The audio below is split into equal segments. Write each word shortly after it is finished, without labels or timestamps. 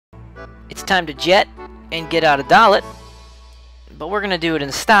It's time to jet and get out of Dalit. But we're gonna do it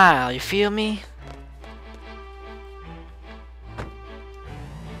in style, you feel me?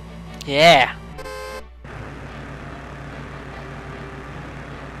 Yeah.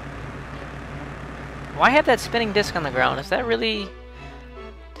 Why have that spinning disc on the ground? Is that really...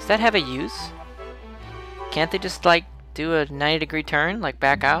 Does that have a use? Can't they just, like, do a 90-degree turn? Like,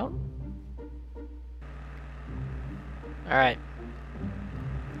 back out? Alright.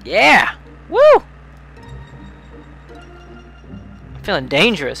 Yeah! Woo! I'm feeling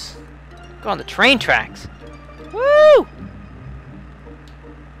dangerous. Go on the train tracks. Woo!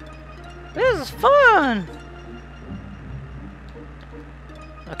 This is fun!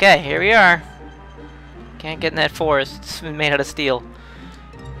 Okay, here we are. Can't get in that forest. It's made out of steel.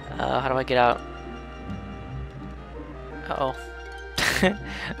 How do I get out? Uh-oh.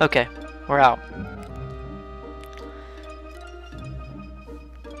 Okay, we're out.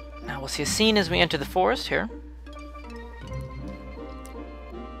 Now we'll see a scene as we enter the forest here.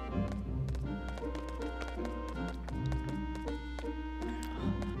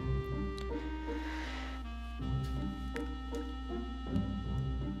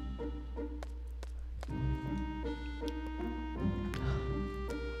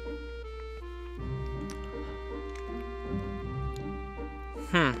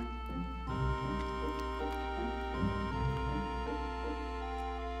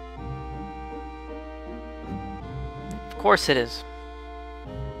 Of course it is.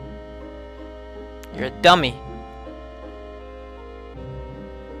 You're a dummy.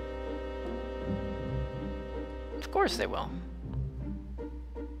 Of course they will.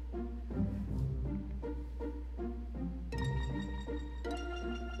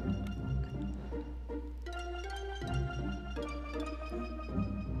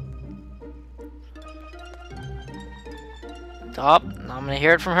 Stop. I'm gonna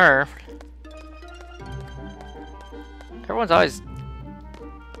hear it from her. Everyone's always...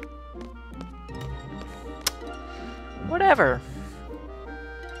 Whatever.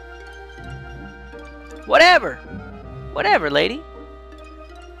 Whatever. Whatever, lady.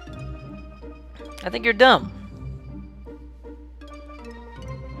 I think you're dumb.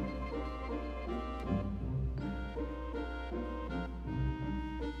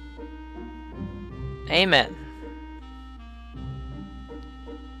 Amen.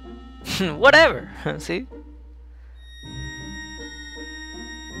 Whatever. See?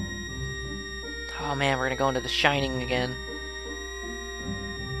 Oh man, we're gonna go into The Shining again.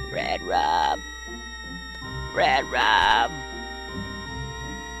 Red Rob. Red Rob.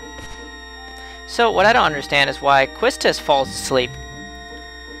 So, what I don't understand is why Quistis falls asleep.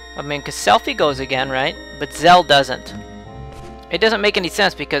 I mean, because Selphie goes again, right? But Zell doesn't. It doesn't make any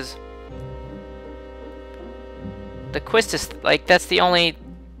sense because... the Quistis, like, that's the only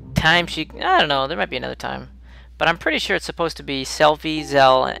time she... I don't know, there might be another time. But I'm pretty sure it's supposed to be Selphie,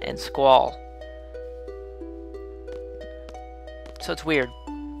 Zell, and Squall. So it's weird.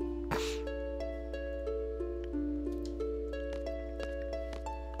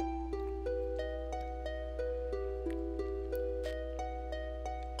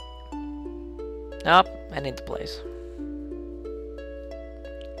 Nope, I need the place.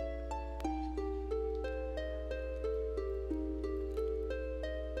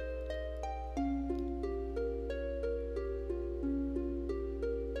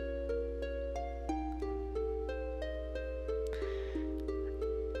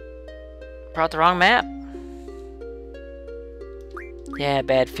 Brought the wrong map. Yeah,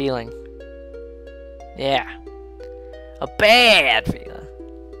 bad feeling. Yeah. A bad feeling.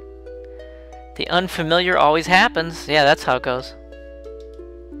 The unfamiliar always happens. Yeah, that's how it goes.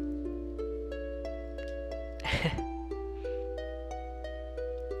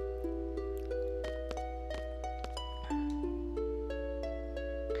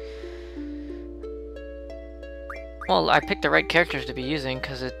 Well, I picked the right characters to be using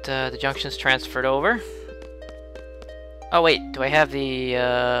because the junction's transferred over. Oh wait, do I have the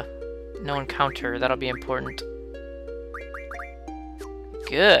no encounter? That'll be important.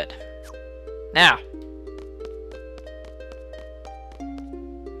 Good. Now.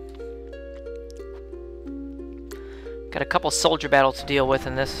 Got a couple soldier battles to deal with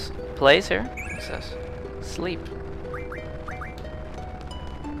in this place here. What's this? Sleep.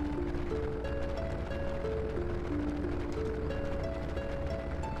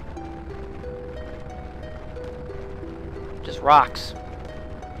 Just rocks.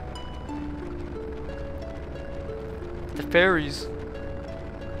 The fairies.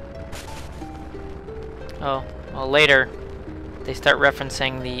 Oh, well later they start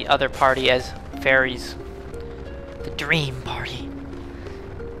referencing the other party as fairies. The dream party.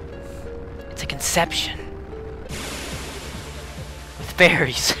 to conception. With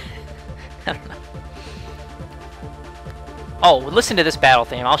fairies. I don't know. Oh, listen to this battle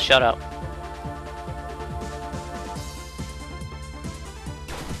theme. I'll shut up.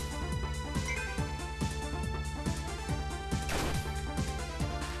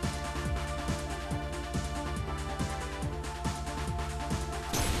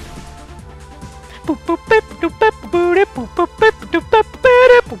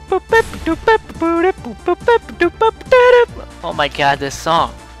 Oh my god, this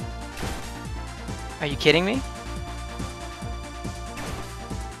song. Are you kidding me?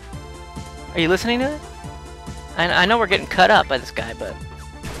 Are you listening to it? I know we're getting cut up by this guy, but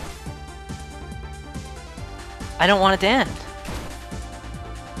I don't want it to end.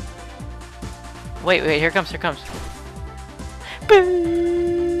 Wait, here it comes, here it comes.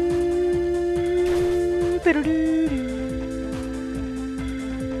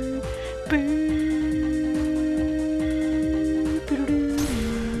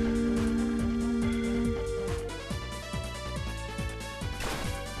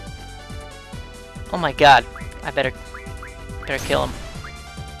 Oh my god, I better kill him.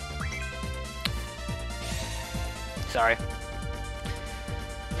 Sorry.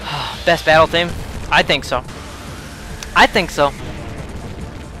 Best battle theme? I think so. I think so.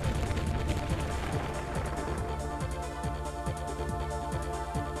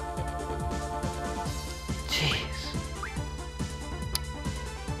 Jeez.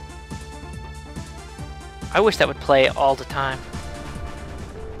 I wish that would play all the time.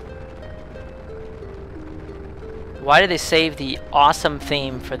 Why do they save the awesome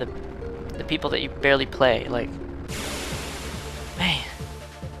theme for the people that you barely play? Like, man.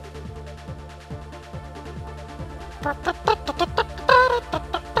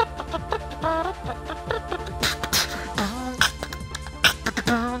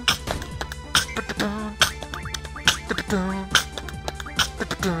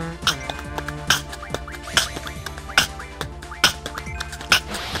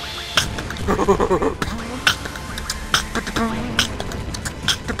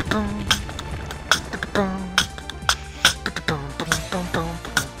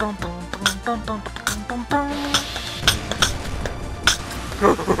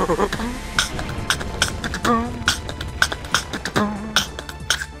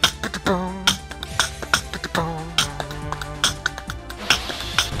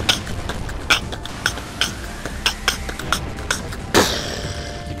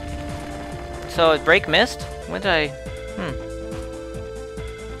 So, break missed? When did I...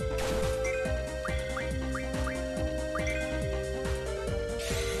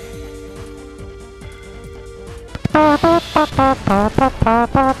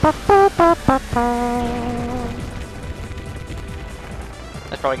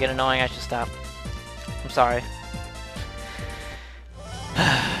 That's probably getting annoying, I should stop. I'm sorry.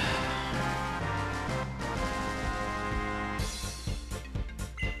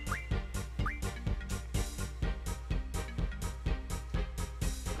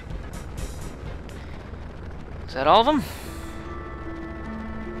 Is that all of them?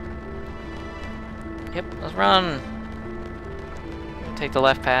 Yep, let's run. Take the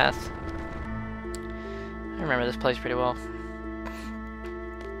left path. I remember this place pretty well.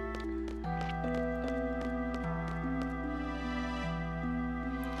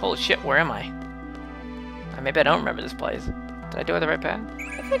 Holy shit, where am I? Maybe I don't remember this place. Did I do it the right path?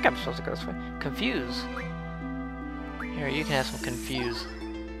 I think I'm supposed to go this way. Confuse. Here, you can have some confuse.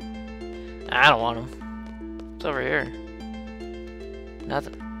 I don't want them. It's over here.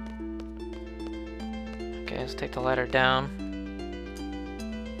 Nothing. Okay, let's take the ladder down.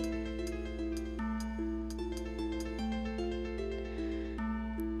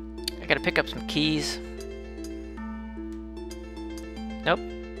 I gotta pick up some keys. Nope.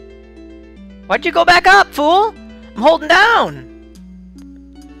 Why'd you go back up, fool? I'm holding down.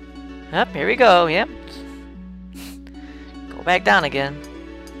 Yep, here we go. Yep. Go back down again.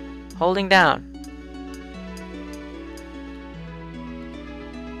 Holding down.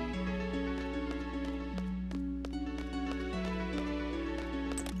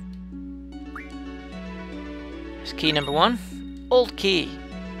 Here's key number 1. Old key.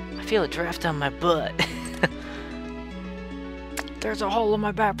 I feel a draft on my butt. There's a hole in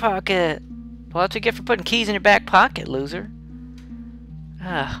my back pocket. Well, that's what you get for putting keys in your back pocket, loser.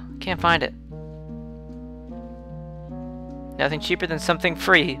 Ah, can't find it. Nothing cheaper than something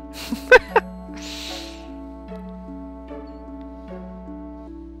free.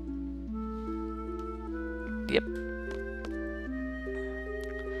 Yep.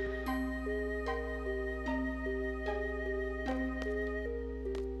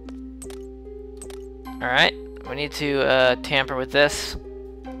 Alright, we need to tamper with this.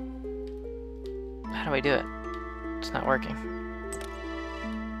 How do I do it? It's not working.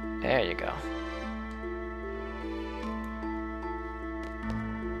 There you go.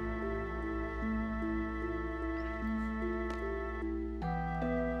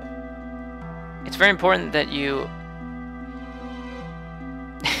 It's very important that you...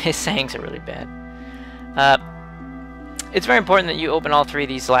 His sayings are really bad. It's very important that you open all 3 of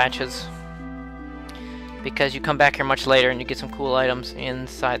these latches, because you come back here much later and you get some cool items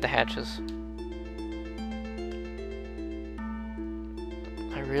inside the hatches.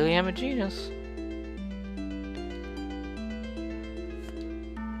 I really am a genius.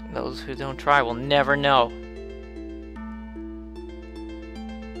 Those who don't try will never know.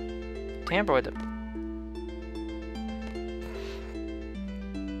 Tamper with it.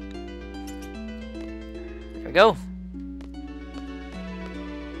 There we go.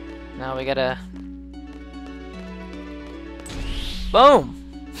 Now we gotta... Boom!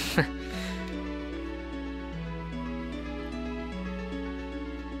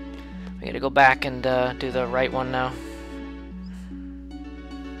 We gotta go back and do the right one now.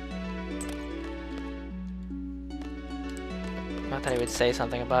 Not that I would say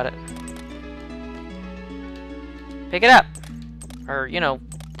something about it. Pick it up! Or, you know,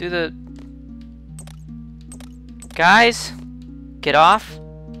 do the... Guys! Get off!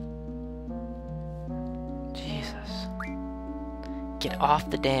 Jesus. Get off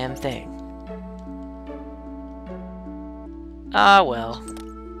the damn thing. Ah, well.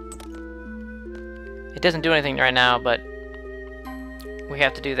 It doesn't do anything right now, but we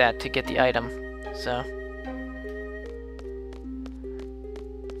have to do that to get the item, so...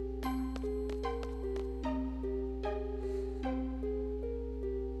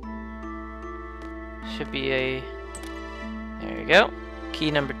 Should be a... There you go.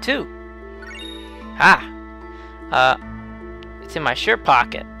 Key number 2. Ha! It's in my shirt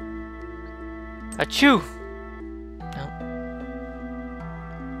pocket. Achoo! No.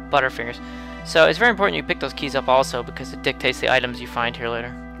 Butterfingers. So it's very important you pick those keys up also, because it dictates the items you find here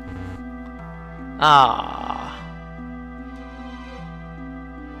later. Ah.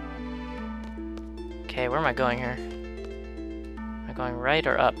 Okay, where am I going here? Am I going right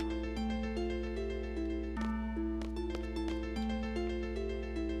or up?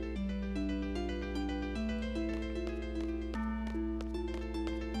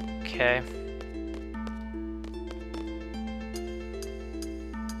 Okay.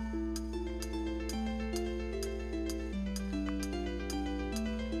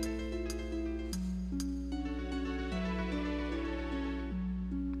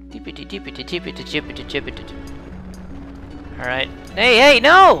 Alright. Hey, hey,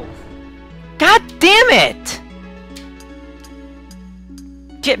 no! God damn it!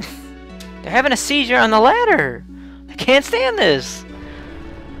 They're having a seizure on the ladder! I can't stand this!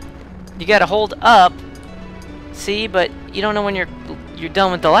 You gotta hold up, see, but you don't know when you're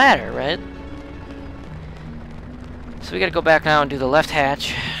done with the ladder, right? So we gotta go back now and do the left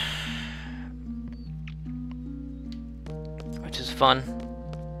hatch, which is fun.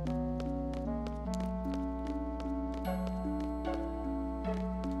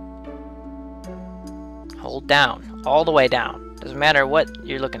 Hold down, all the way down. Doesn't matter what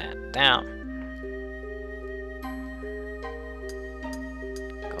you're looking at. Down.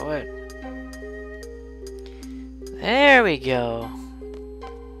 Go ahead. There we go.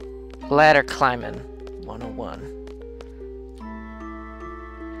 Ladder climbing 101.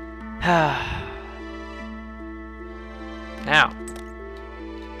 Now.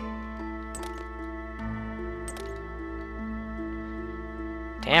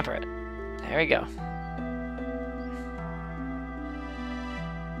 Tamper it. There we go.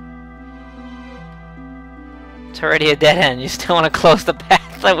 It's already a dead end. You still want to close the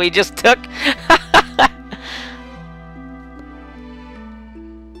path that we just took?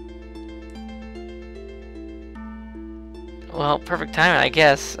 Well, perfect timing, I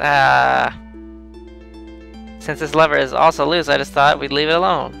guess. Since this lever is also loose, I just thought we'd leave it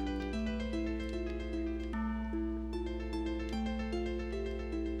alone.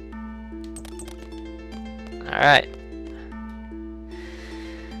 Alright.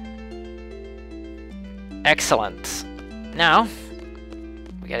 Excellent. Now,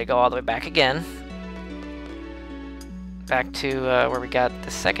 we gotta go all the way back again. Back to where we got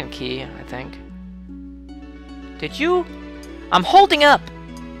the second key, I think. Did you? I'm holding up!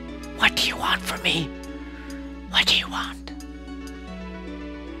 What do you want from me? What do you want?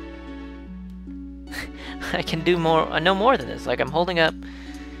 I can do more. I know more than this. Like, I'm holding up.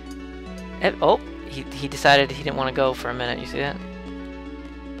 Oh, he decided he didn't want to go for a minute. You see that?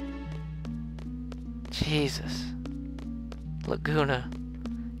 Jesus. Laguna.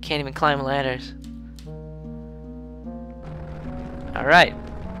 Can't even climb ladders. Alright.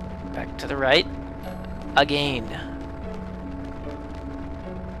 Back to the right. Again.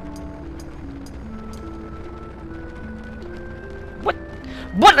 What?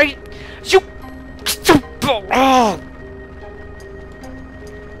 What are you? Oh!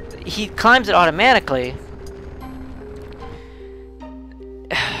 He climbs it automatically.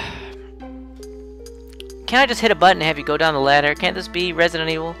 Can't I just hit a button and have you go down the ladder? Can't this be Resident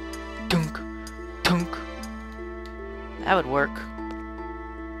Evil? Tunk, tunk. That would work.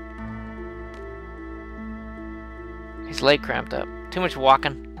 His leg cramped up. Too much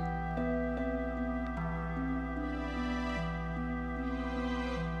walking.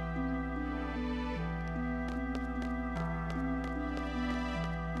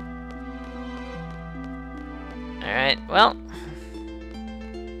 Alright, well.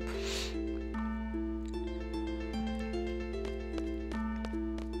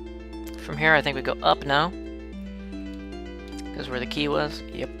 From here, I think we go up now. Because where the key was.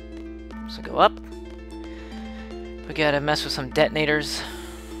 Yep. So go up. We gotta mess with some detonators.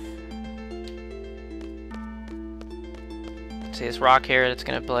 See this rock here that's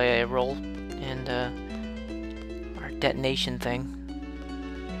gonna play a role in our detonation thing.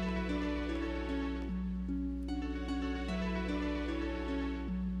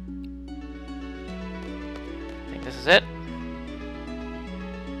 I think this is it.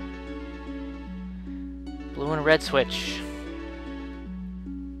 Blue and red switch.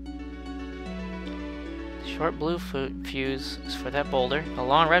 Short blue fuse is for that boulder. The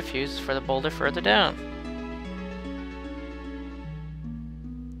long red fuse is for the boulder further down.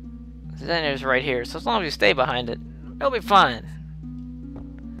 The detonator's right here, so as long as you stay behind it, it'll be fine.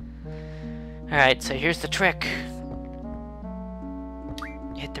 Alright, so here's the trick.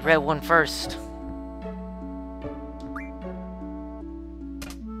 Hit the red one first.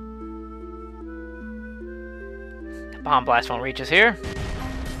 The bomb blast won't reach us here.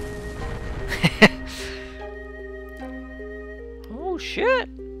 Oh shit!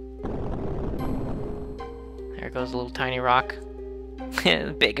 There goes a little tiny rock.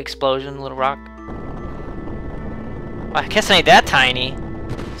 Big explosion, little rock. Well, I guess it ain't that tiny.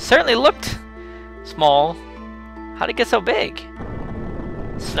 Certainly looked small. How'd it get so big?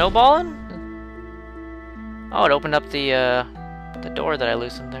 Snowballing? Oh, it opened up the door that I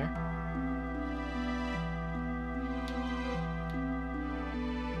loosened there.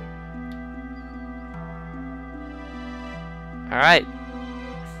 Alright.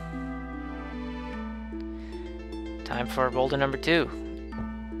 Time for boulder number 2.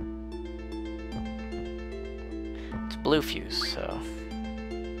 It's blue fuse, so...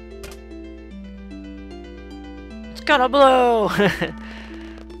 It's gonna blow!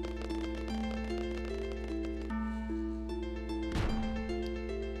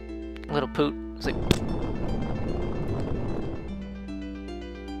 Little poot. It's like...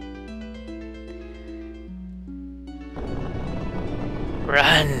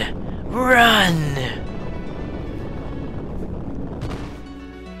 Run! Run!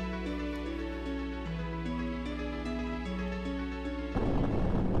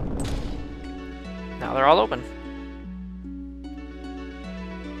 Now they're all open.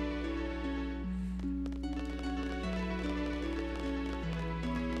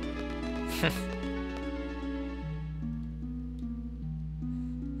 I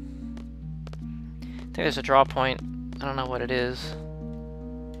think there's a draw point. I don't know what it is.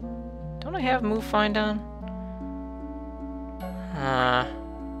 Don't I have move find on?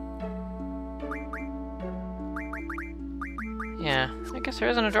 Yeah, I guess there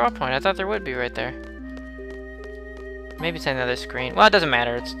isn't a draw point. I thought there would be right there. Maybe it's another screen. Well, it doesn't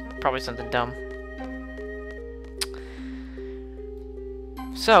matter. It's probably something dumb.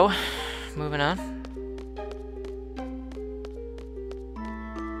 So, moving on.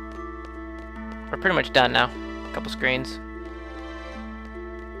 We're pretty much done now. A couple screens.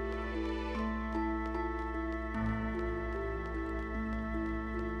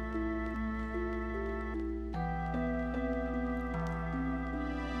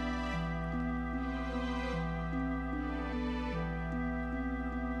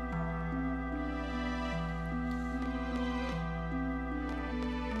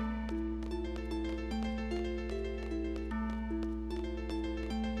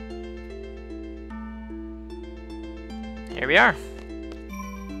 Here we are.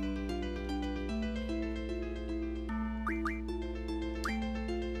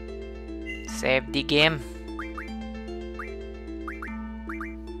 Save the game.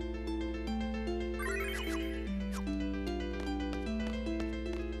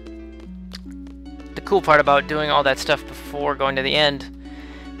 the cool part about doing all that stuff before going to the end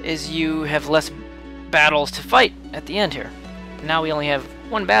is you have less battles to fight at the end here. Now we only have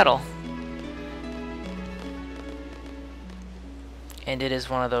one battle. And it is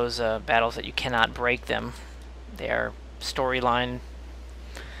one of those battles that you cannot break them. They are storyline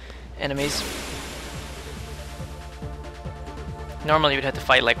enemies. Normally you would have to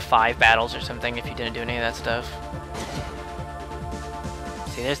fight like 5 battles or something if you didn't do any of that stuff.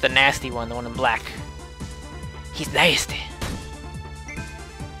 See, there's the nasty one, the one in black. He's nasty.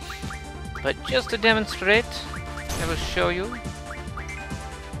 But just to demonstrate, I will show you.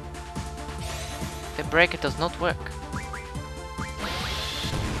 The break, it does not work.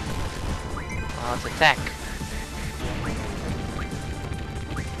 Well, let's attack.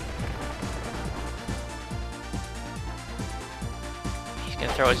 He's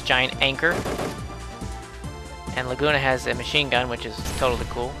gonna throw his giant anchor. And Laguna has a machine gun, which is totally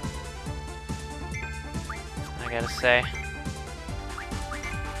cool. I gotta say.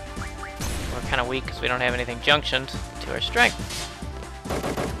 We're kind of weak because we don't have anything junctioned to our strength.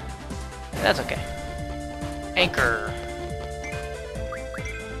 That's okay. Anchor.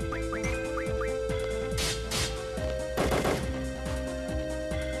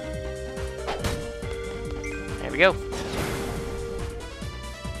 There we go.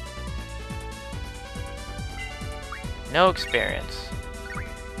 No experience.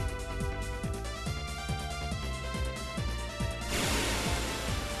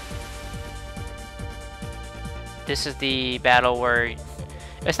 This is the battle where...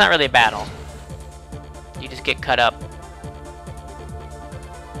 It's not really a battle. You just get cut up.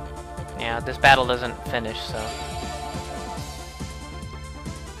 Yeah, this battle doesn't finish, so...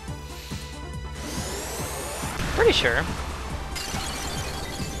 Pretty sure.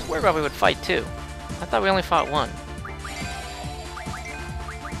 Where about we would fight two? I thought we only fought one.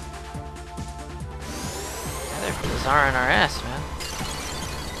 Yeah, they're bizarre in our ass, man.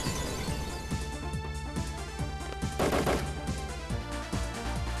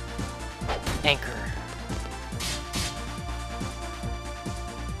 Anchor.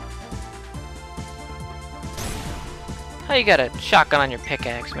 How you got a shotgun on your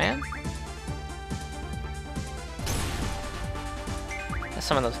pickaxe, man? That's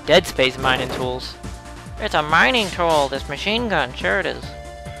some of those Dead Space mining tools. It's a mining tool, this machine gun. Sure it is.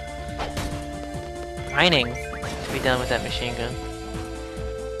 Mining to be done with that machine gun.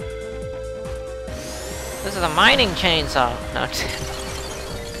 This is a mining chainsaw. No,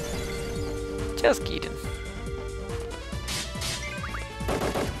 just kidding.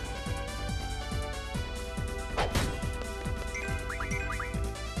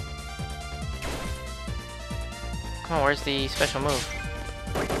 Come on, where's the special move?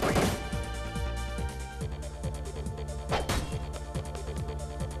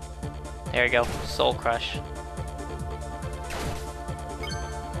 There you go, Soul Crush.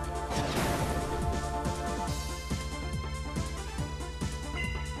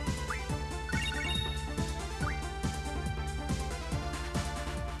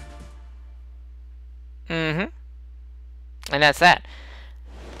 Mm-hmm. And that's that.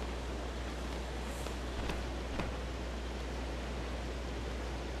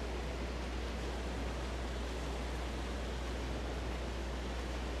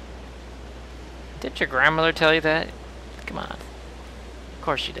 Did your grandmother tell you that? Come on. Of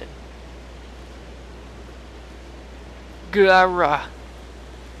course she did. Gara.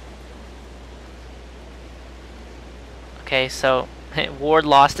 Okay, so Ward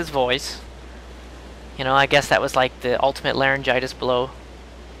lost his voice. You know, I guess that was like the ultimate laryngitis blow.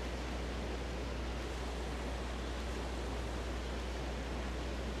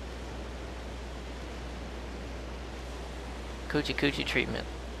 Coochie coochie treatment.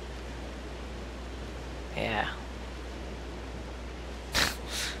 Yeah.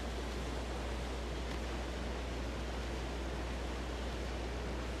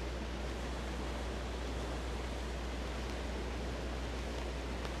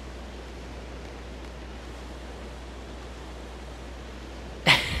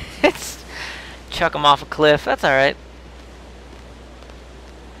 Chuck him off a cliff. That's alright.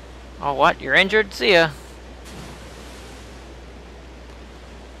 Oh, what? You're injured? See ya.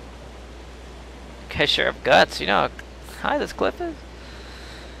 Okay, sure have guts. You know how high this cliff is?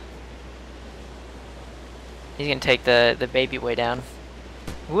 He's gonna take the baby way down.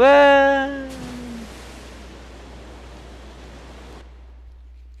 Whoa!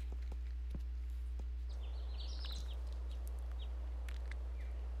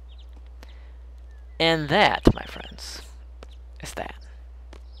 And that, my friends, is that.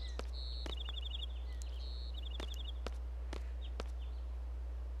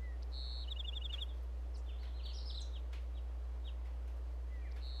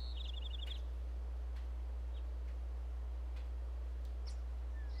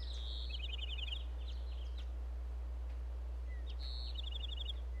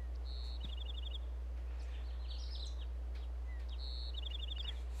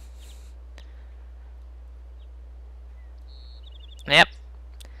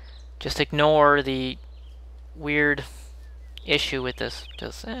 Just ignore the weird issue with this.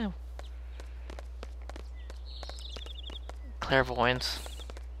 Just, clairvoyance.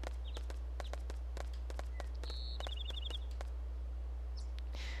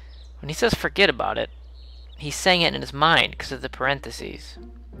 When he says forget about it, he's saying it in his mind because of the parentheses.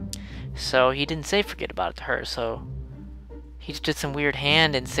 So he didn't say forget about it to her, so he just did some weird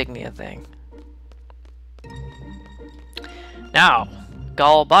hand insignia thing. Now,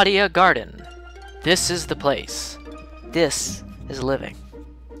 Galbadia Garden. This is the place. This is living.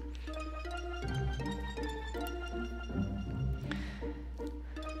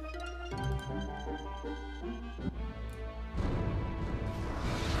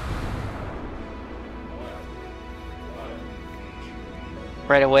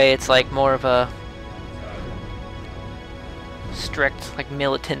 Right away, it's like more of a strict, like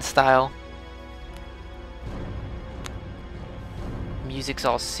militant style. Music's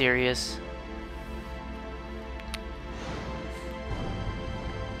all serious.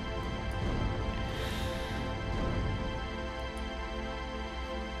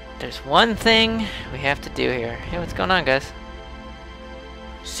 There's one thing we have to do here. Hey, what's going on, guys?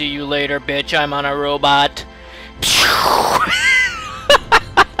 See you later, bitch. I'm on a robot.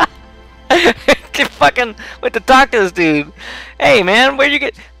 Fucking with the talk to this dude. Hey man, where you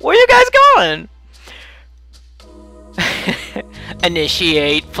guys going?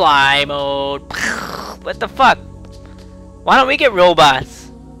 Initiate fly mode. What the fuck? Why don't we get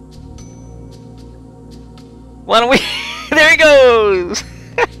robots? Why don't we? There he goes.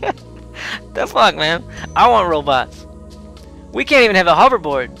 The fuck, man? I want robots. We can't even have a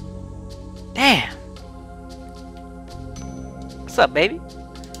hoverboard. Damn. What's up, baby?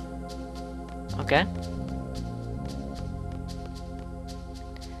 Okay.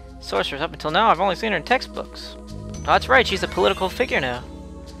 Sorceress, up until now, I've only seen her in textbooks. Oh, that's right, she's a political figure now.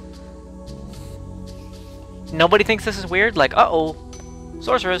 Nobody thinks this is weird? Like, uh-oh.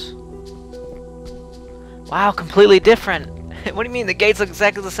 Sorceress. Wow, completely different. What do you mean? The gates look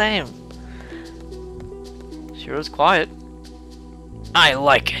exactly the same. Sure is quiet. I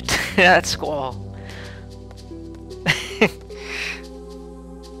like it. That squall.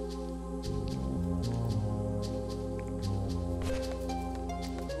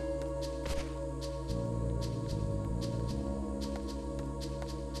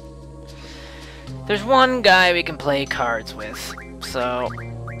 There's one guy we can play cards with, so...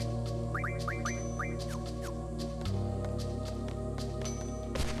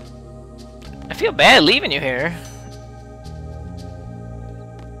 I feel bad leaving you here.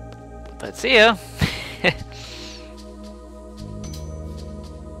 But see ya.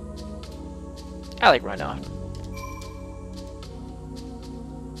 I like run off.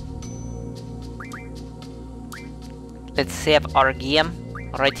 Let's save our game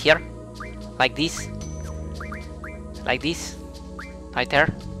right here. Like this. Like this. Right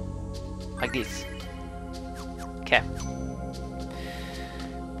there. Like this. Okay.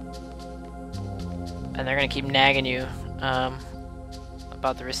 And they're gonna keep nagging you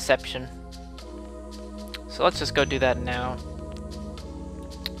about the reception. So let's just go do that now.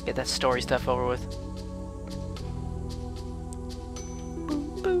 Get that story stuff over with.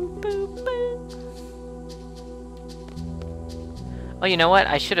 Oh, you know what?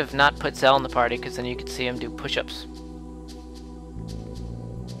 I should have not put Zell in the party, because then you could see him do push-ups.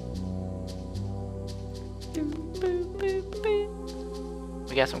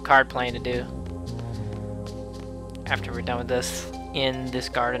 We got some card playing to do after we're done with this in this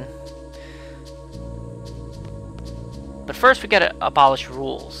garden. But first we gotta abolish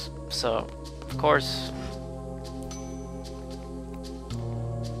rules. So, of course,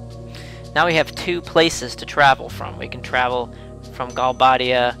 now we have 2 places to travel from. We can travel from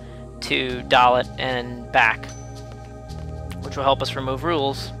Galbadia to Dalit and back, which will help us remove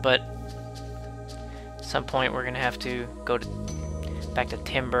rules, but at some point we're gonna have to go back to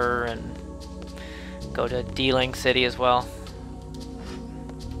Timber and go to Dealing City as well.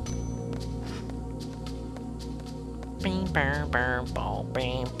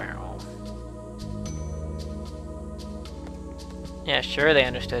 Yeah, sure they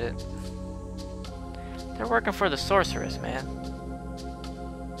understood it. They're working for the sorceress, man.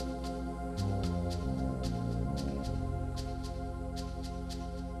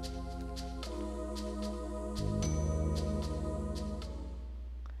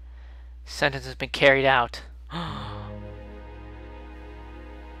 Sentence has been carried out.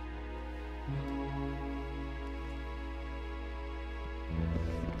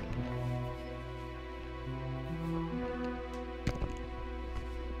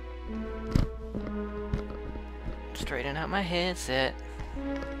 Straighten out my headset.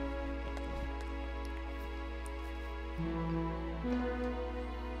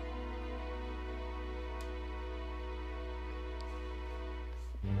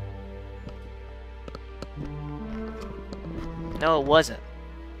 No, it wasn't.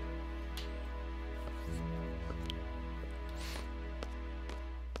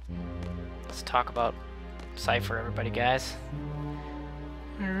 Let's talk about Cypher, everybody, guys.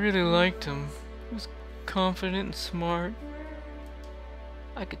 I really liked him. He was confident and smart.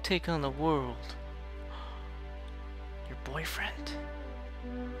 I could take on the world. Your boyfriend?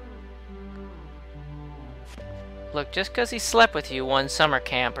 Look, just because he slept with you one summer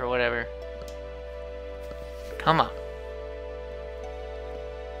camp or whatever. Come on.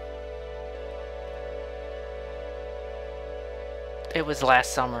 It was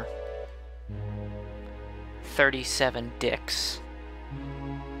last summer. 37 dicks.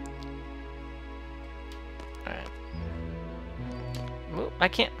 Alright. Move, I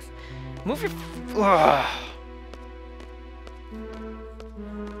can't. Move your. Ugh.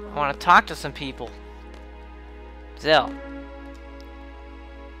 I want to talk to some people. Zell.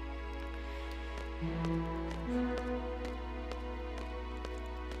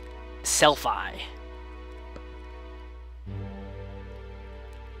 Selfie.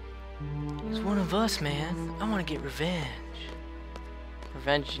 He's one of us, man. I want to get revenge.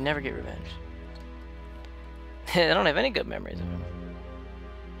 Revenge, you never get revenge. I don't have any good memories of him.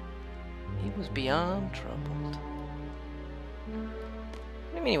 He was beyond troubled.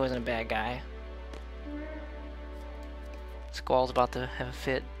 What do you mean he wasn't a bad guy? Squall's about to have a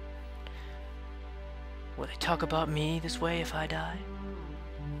fit. Will they talk about me this way if I die?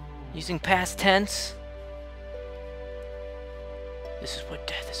 Using past tense? This is what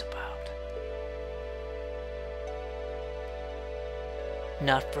death is about.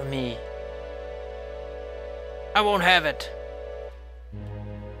 Not for me. I won't have it.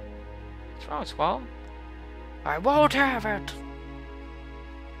 What's wrong, Squall? I won't have it.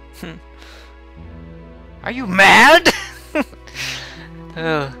 Are you mad?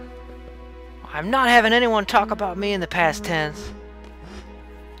 I'm not having anyone talk about me in the past tense.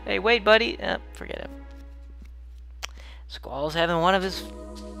 Hey, wait, buddy. Forget it. Squall's having one of his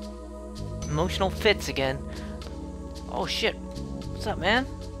emotional fits again. Oh, shit. What's up, man?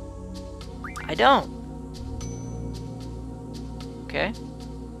 I don't. Okay.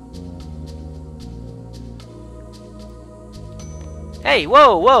 Hey,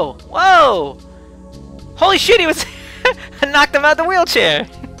 whoa, whoa, whoa! Holy shit, he was... I knocked him out the wheelchair!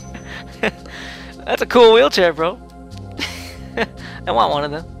 That's a cool wheelchair, bro. I want one of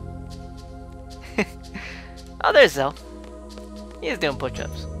them. Oh, there's Zell. He's doing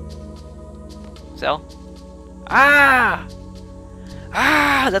push-ups. Zell. Ah!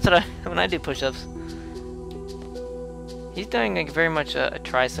 Ah! That's what when I do push-ups. He's doing like very much a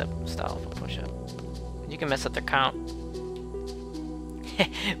tricep style of push-up. You can mess up their count.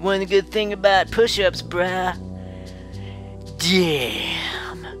 One good thing about push-ups, bruh.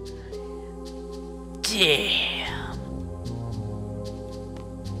 Damn. Damn.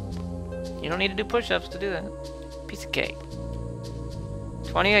 You don't need to do push-ups to do that. Piece of cake.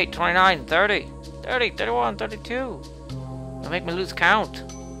 28, 29, 30, 30, 31, 32. Don't make me lose count.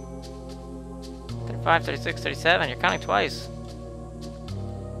 35, 36, 37. You're counting twice.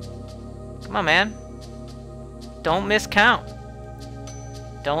 Come on, man. Don't miscount.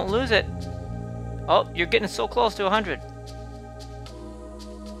 Don't lose it. Oh, you're getting so close to 100.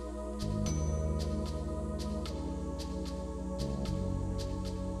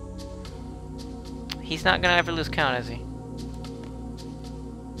 He's not gonna ever lose count, is he?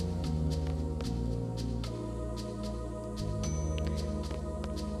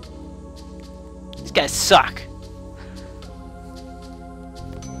 These guys suck.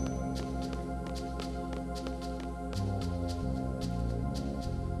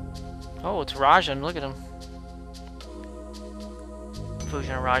 Oh, it's Rajan. Look at him.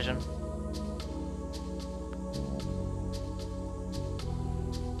 Fusion and Rajan.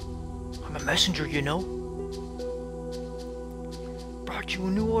 I'm a messenger, you know. Brought you a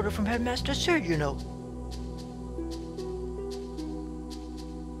new order from Headmaster Sir, you know.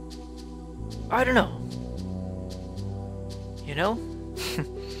 I don't know. You know?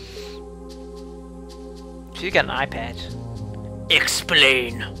 She's got an eye patch.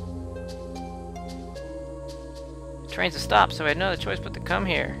 Explain. Trains to stop, so I had no other choice but to come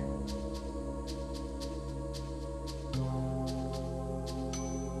here.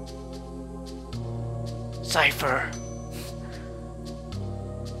 Cypher.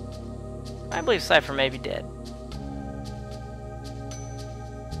 I believe Cypher may be dead.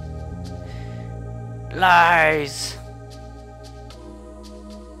 Lies.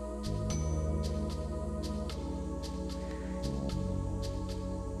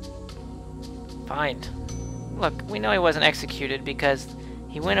 Fine. Look, we know he wasn't executed because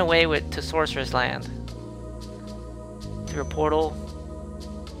he went away to Sorcerer's Land. through a portal.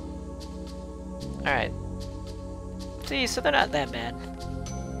 Alright. See, so they're not that bad.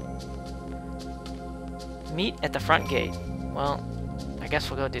 Meet at the front gate. Well, I guess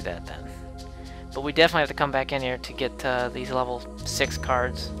we'll go do that then. But we definitely have to come back in here to get these level 6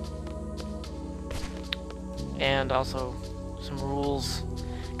 cards. And also some rules.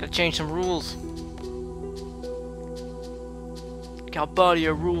 Gotta change some rules. Got body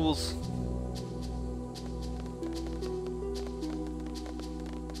of rules.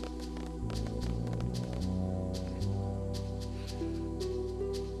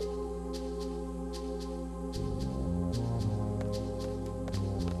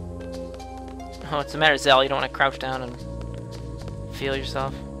 Oh, it's a matter of Zell. You don't want to crouch down and feel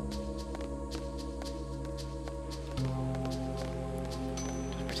yourself.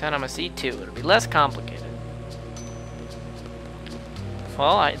 Just pretend I'm a C2. It'll be less complicated.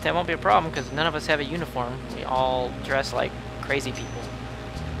 Well, that won't be a problem because none of us have a uniform. We all dress like crazy people.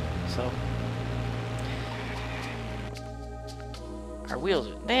 So. Our wheels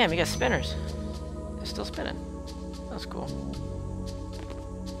are... Damn, you got spinners. They're still spinning. That's cool.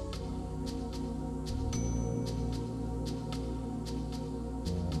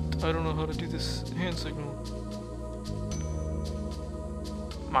 I don't know how to do this hand signal.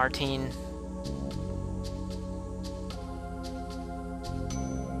 Martine.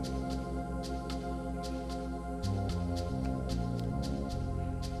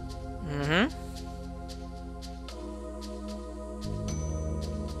 Mm-hmm.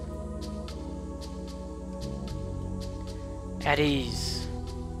 At ease.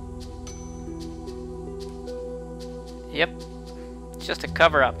 Yep. It's just a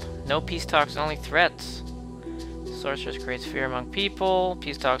cover-up. No peace talks, only threats. Sorceress creates fear among people.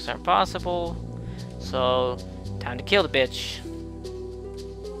 Peace talks aren't possible. So, time to kill the bitch.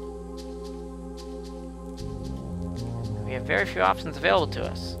 We have very few options available to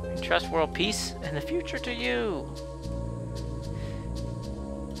us. We trust world peace and the future to you.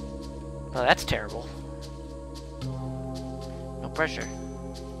 Well, that's terrible. No pressure.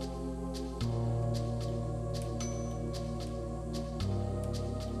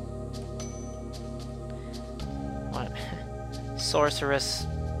 Sorceress,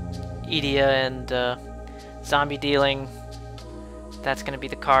 Edia, and zombie dealing. That's going to be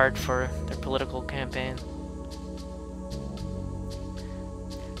the card for their political campaign.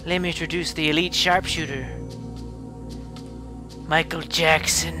 Let me introduce the elite sharpshooter, Michael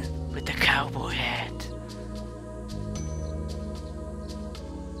Jackson with the cowboy hat.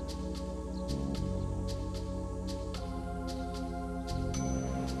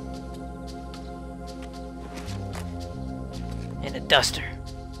 And a duster.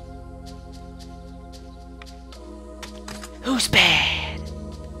 Who's bad?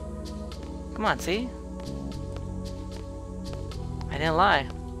 Come on, see? I didn't lie.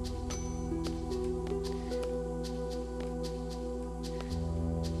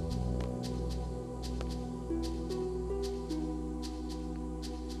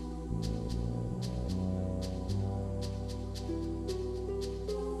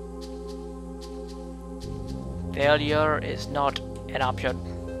 Failure is not an option.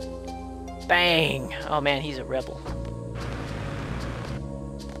 Bang! Oh man, he's a rebel.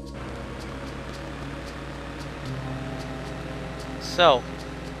 So,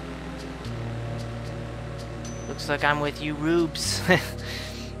 looks like I'm with you, Rubes.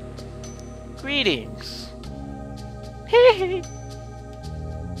 Greetings. And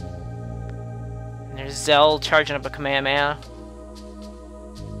there's Zell charging up a Kamehameha.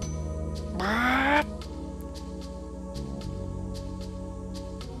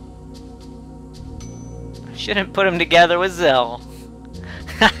 Shouldn't put him together with Zell.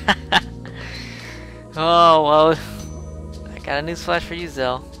 Oh, well. I got a newsflash for you,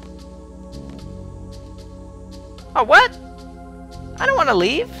 Zell. Oh, what? I don't want to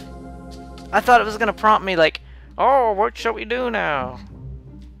leave. I thought it was going to prompt me like, oh, what shall we do now?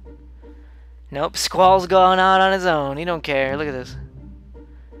 Nope, Squall's going on his own. He don't care. Look at this.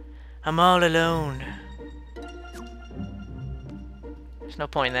 I'm all alone. There's no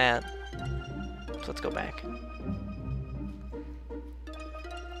point in that. So let's go back.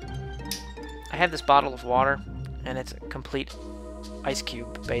 I have this bottle of water, and it's a complete ice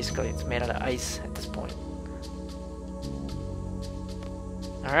cube, basically. It's made out of ice at this point.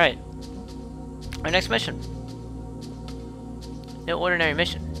 Alright. Our next mission. No ordinary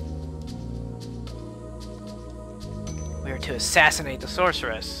mission. We are to assassinate the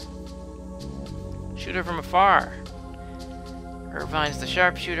sorceress. Shoot her from afar. Irvine's the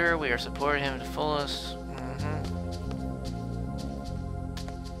sharpshooter. We are supporting him to the fullest.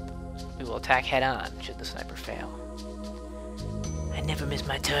 We will attack head on should the sniper fail. I never miss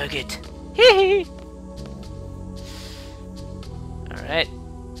my target. Hee hee! Alright.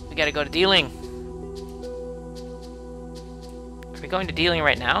 We gotta go to dealing. Are we going to dealing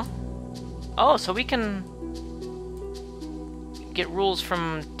right now? Oh, so we can get rules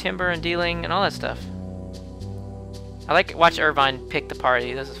from Timber and dealing and all that stuff. I like watch Irvine pick the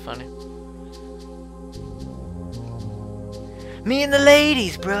party. This is funny. Me and the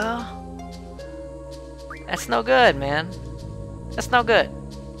ladies, bro. That's no good, man. That's no good.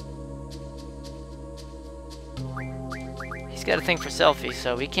 He's got a thing for selfies,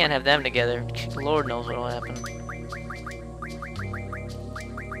 so we can't have them together. Lord knows what'll happen.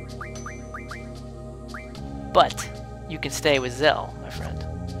 But you can stay with Zell, my friend.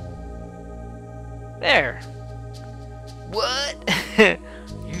 There. What?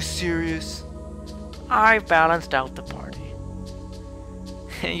 You serious? I've balanced out the party.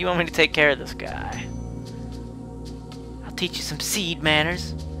 You want me to take care of this guy? I'll teach you some seed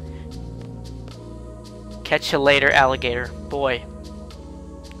manners. Catch you later, alligator. Boy.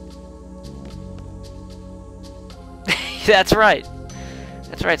 That's right.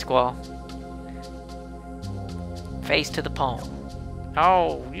 That's right, Squall. Face to the palm.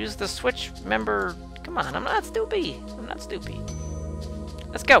 Oh, use the switch member. Come on, I'm not stupid. I'm not stupid.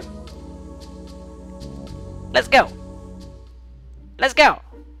 Let's go. Let's go. Let's go.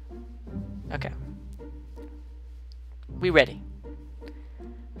 Okay. We ready.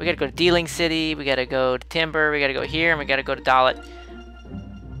 We gotta go to Dealing City, we gotta go to Timber, we gotta go here, and we gotta go to Dalit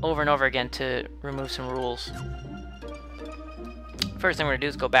over and over again to remove some rules. First thing we're gonna do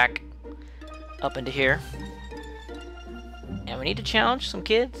is go back up into here. And we need to challenge some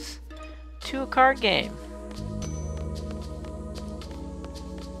kids to a card game.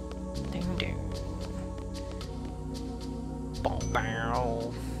 Ding ding. Bow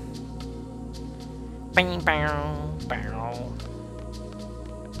bow. Bing bow bow.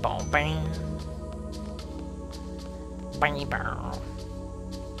 Bow bang. Bang bow.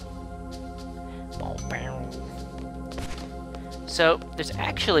 Bow bow. So there's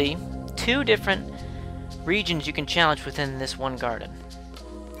actually 2 different regions you can challenge within this one garden.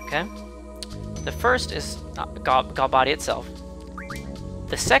 Okay? The first is Galbadi itself.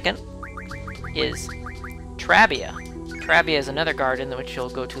 The second is Trabia. Trabia is another garden which you'll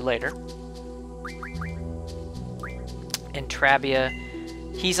go to later. And Trabia,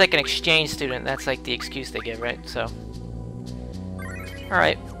 he's like an exchange student. That's like the excuse they give, right? So,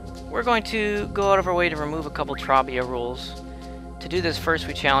 alright. We're going to go out of our way to remove a couple Trabia rules. To do this, first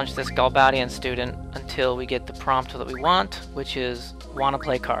we challenge this Galbadian student until we get the prompt that we want, which is wanna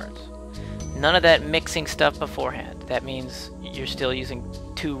play cards. None of that mixing stuff beforehand. That means you're still using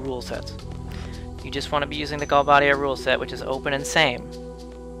 2 rule sets. You just want to be using the Galbadia rule set, which is open and same.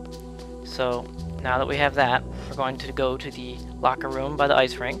 So, now that we have that, we're going to go to the locker room by the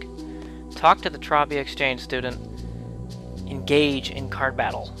ice rink, talk to the Trabia exchange student, engage in card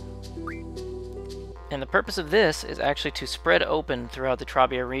battle. And the purpose of this is actually to spread open throughout the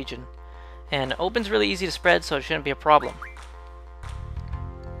Trabia region. And open's really easy to spread, so it shouldn't be a problem.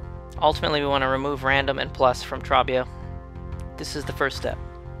 Ultimately, we want to remove random and plus from Trabia. This is the first step.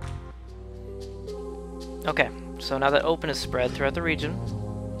 Okay, so now that open is spread throughout the region,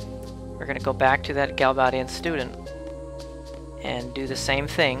 we're going to go back to that Galbadian student and do the same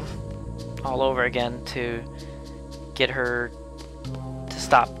thing all over again to get her to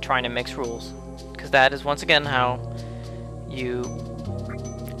stop trying to mix rules. Because that is, once again, how you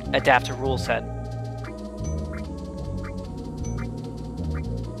adapt a rule set.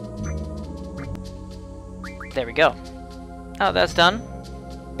 There we go. Now that's done,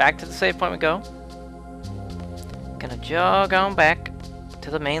 back to the save point we go. Gonna jog on back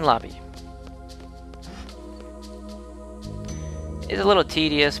to the main lobby. It's a little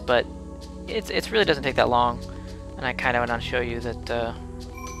tedious, but it really doesn't take that long. And I kind of want to show you that the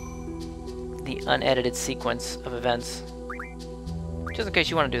unedited sequence of events, just in case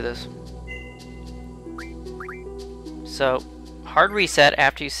you want to do this. So, hard reset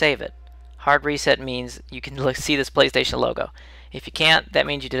after you save it. Hard reset means you can see this PlayStation logo. If you can't, that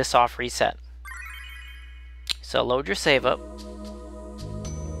means you did a soft reset. So load your save up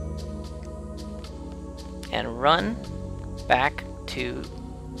and run back to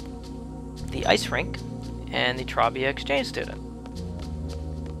the ice rink and the Trabia exchange student.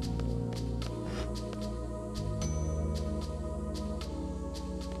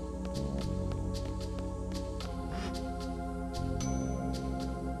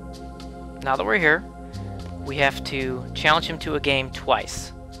 Now that we're here, we have to challenge him to a game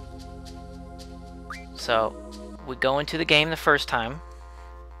twice. So, we go into the game the first time,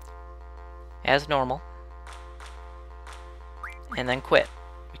 as normal, and then quit.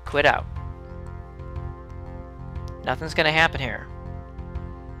 We quit out. Nothing's gonna happen here.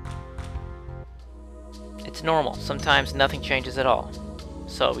 It's normal. Sometimes nothing changes at all.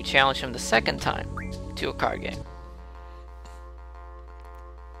 So we challenge him the second time to a card game.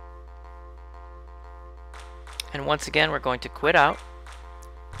 And once again, we're going to quit out.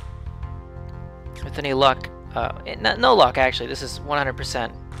 With any luck, no luck actually, this is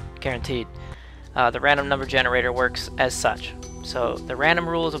 100% guaranteed. The random number generator works as such. So the random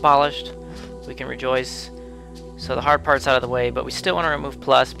rule is abolished. We can rejoice. So the hard part's out of the way, but we still want to remove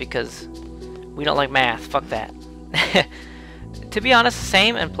plus because we don't like math. Fuck that. To be honest,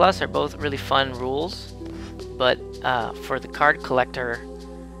 same and plus are both really fun rules, but for the card collector,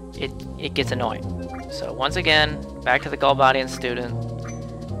 it gets annoying. So once again, back to the Galbadian student,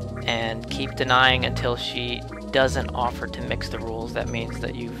 and keep denying until she doesn't offer to mix the rules. That means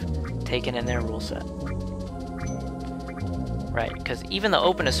that you've taken in their rule set. Right, because even though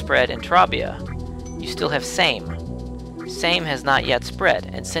open is spread in Trabia, you still have same. Same has not yet spread,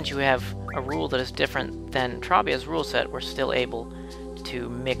 and since you have a rule that is different than Trabia's rule set, we're still able to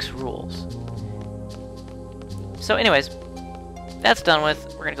mix rules. So anyways, that's done with.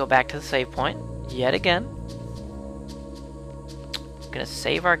 We're going to go back to the save point yet again. We're going to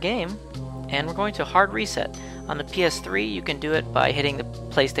save our game, and we're going to hard reset. On the PS3, you can do it by hitting the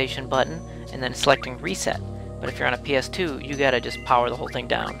PlayStation button and then selecting reset. But if you're on a PS2, you gotta just power the whole thing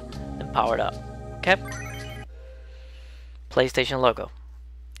down and power it up. Okay? PlayStation logo.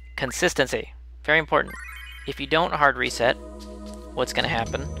 Consistency. Very important. If you don't hard reset, what's gonna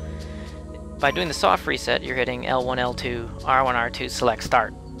happen? By doing the soft reset, you're hitting L1, L2, R1, R2, select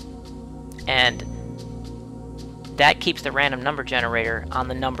start. And that keeps the random number generator on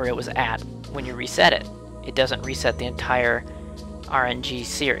the number it was at when you reset it. It doesn't reset the entire RNG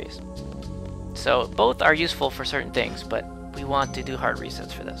series. So both are useful for certain things, but we want to do hard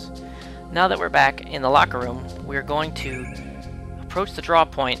resets for this. Now that we're back in the locker room, we're going to approach the draw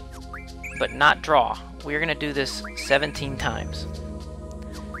point, but not draw. We're going to do this 17 times.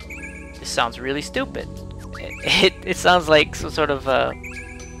 This sounds really stupid. It sounds like some sort of a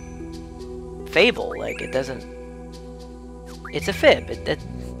fable. Like it doesn't... It's a fib.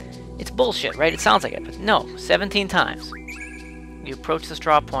 It's bullshit, right? It sounds like it, but no. 17 times. You approach this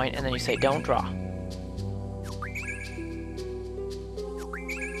draw point, and then you say, don't draw.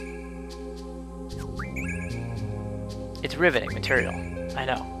 It's riveting material. I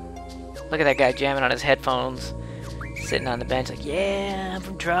know. Look at that guy jamming on his headphones, sitting on the bench like, yeah, I'm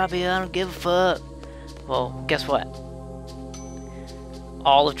from Trabia, I don't give a fuck. Well, guess what?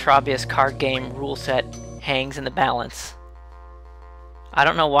 All of Trabia's card game rule set hangs in the balance. I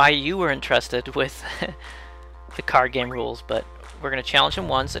don't know why you were entrusted with the card game rules, but we're going to challenge him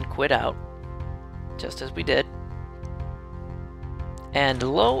once and quit out, just as we did. And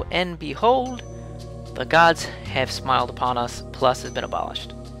lo and behold, the gods have smiled upon us, plus has been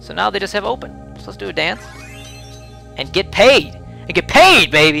abolished. So now they just have open. So let's do a dance. And get paid! And get paid,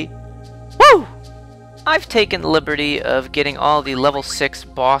 baby! Woo! I've taken the liberty of getting all the level 6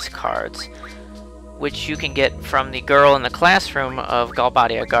 boss cards, which you can get from the girl in the classroom of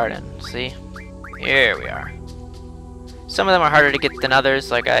Galbadia Garden. See? Here we are. Some of them are harder to get than others.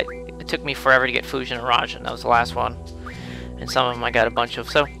 Like it took me forever to get Fujin and Rajan. That was the last one. And some of them I got a bunch of.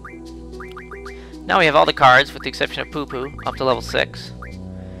 So now we have all the cards, with the exception of Poo Poo, up to level 6.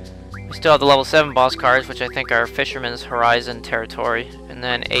 We still have the level 7 boss cards, which I think are Fisherman's Horizon territory. And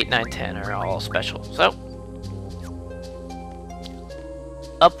then 8, 9, 10 are all special. So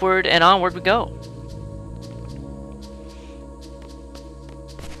upward and onward we go.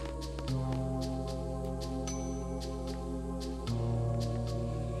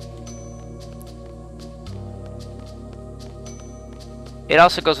 It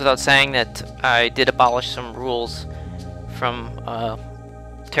also goes without saying that I did abolish some rules from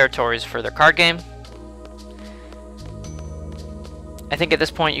territories for their card game. I think at this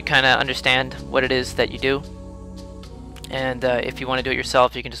point you kind of understand what it is that you do. And if you want to do it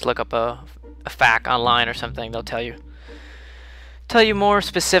yourself, you can just look up a FAQ online or something. They'll tell you more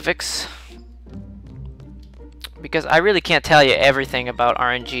specifics. Because I really can't tell you everything about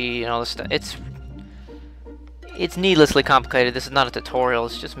RNG and all this stuff. It's needlessly complicated. This is not a tutorial,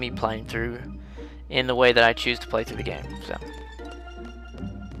 it's just me playing through in the way that I choose to play through the game. So,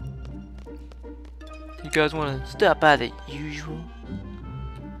 you guys want to stop by the usual?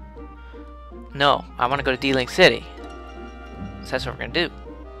 No, I want to go to D-Link City. So that's what we're going to do.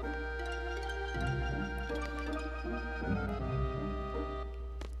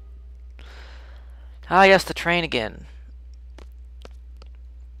 Ah, yes, the train again.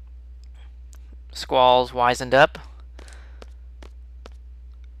 Squall's wizened up.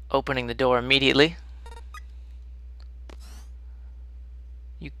 opening the door immediately.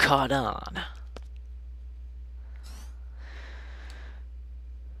 You caught on.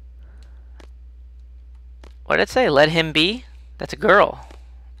 What did it say? Let him be? That's a girl.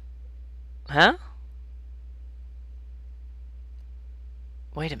 Huh?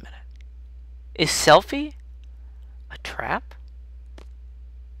 Wait a minute. Is selfie a trap?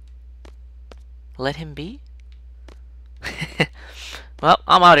 Let him be? Well,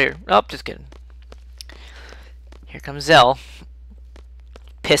 I'm out here. Oh, just kidding. Here comes Zell.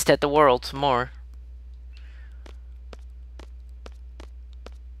 Pissed at the world some more.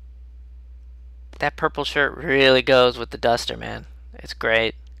 That purple shirt really goes with the duster, man. It's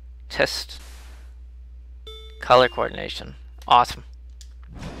great. Just color coordination. Awesome.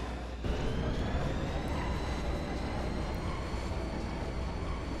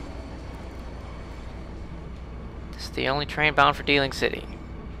 This is the only train bound for Dealing City.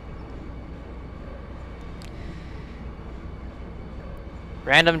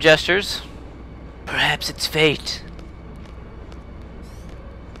 Random gestures. Perhaps it's fate.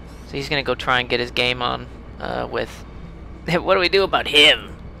 So he's gonna go try and get his game on with... What do we do about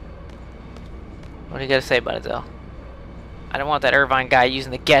him? What do you gotta say about it, though? I don't want that Irvine guy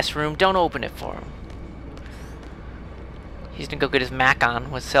using the guest room. Don't open it for him. He's gonna go get his Mac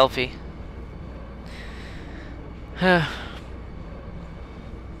on with selfie.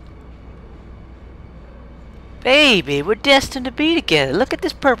 Baby, we're destined to be together. Look at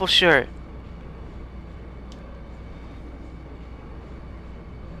this purple shirt.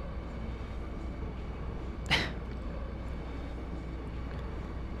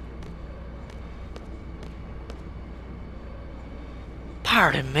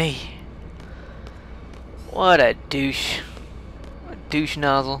 Pardon me. What a douche. A douche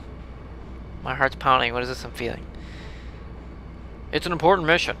nozzle. My heart's pounding. What is this I'm feeling? It's an important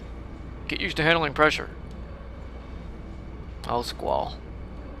mission. Get used to handling pressure. Oh, squall.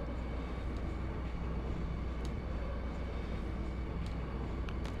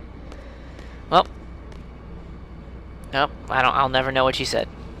 Well. Nope, I'll never know what she said.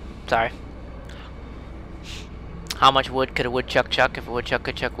 Sorry. How much wood could a woodchuck chuck if a woodchuck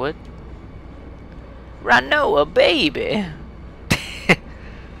could chuck wood? Ranoa, baby!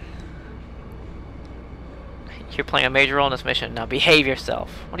 You're playing a major role in this mission. Now behave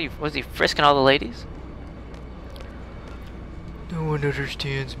yourself. Was he frisking all the ladies? No one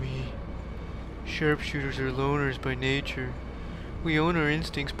understands me. Sharpshooters are loners by nature. We own our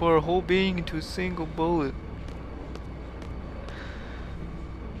instincts, pour our whole being into a single bullet.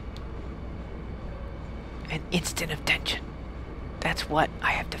 An instant of tension. That's what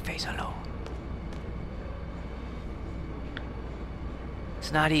I have to face alone.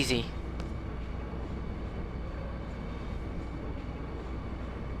 It's not easy.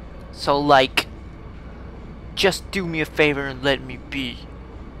 So, like, just do me a favor and let me be.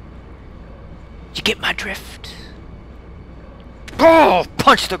 You get my drift? Oh,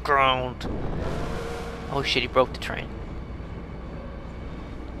 punch the ground! Oh shit, he broke the train.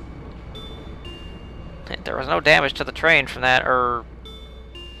 There was no damage to the train from that, I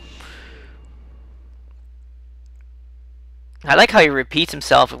like how he repeats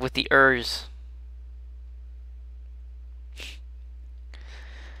himself with the ers.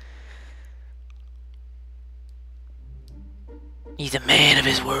 He's a man of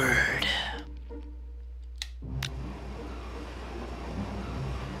his word.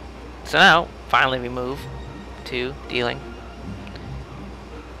 So now, finally we move to dealing.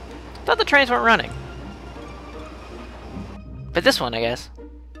 Thought the trains weren't running. But this one, I guess.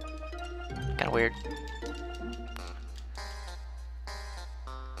 Kinda weird.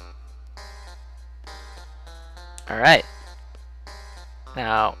 Alright.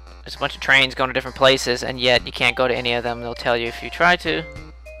 Now, there's a bunch of trains going to different places, and yet you can't go to any of them. They'll tell you if you try to.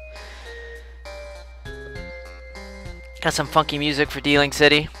 Got some funky music for Dealing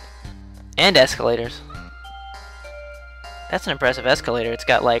City. And escalators. That's an impressive escalator. It's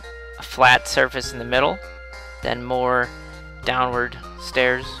got like a flat surface in the middle, then more downward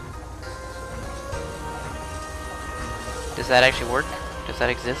stairs. Does that actually work? Does that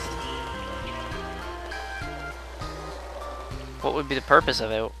exist? What would be the purpose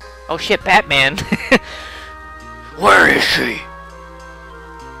of it? Oh shit, Batman! Where is she?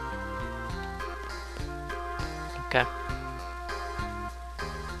 Okay.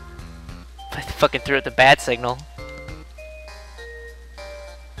 I fucking threw out the bat signal.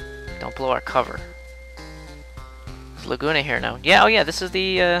 Don't blow our cover. Is Laguna here now? Yeah, oh yeah, this is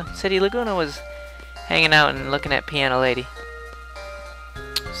the city Laguna was hanging out and looking at Piano Lady.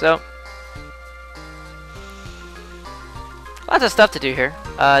 So, Lots of stuff to do here.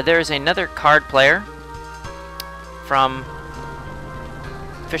 There's another card player from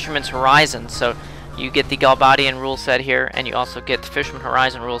Fisherman's Horizon. So you get the Galbadian rule set here, and you also get the Fisherman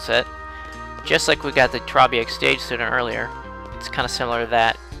Horizon rule set. Just like we got the Trabia Exchange Student earlier. It's kind of similar to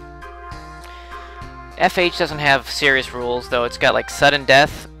that. FH doesn't have serious rules, though. It's got like sudden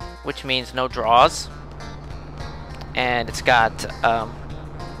death, which means no draws. And it's got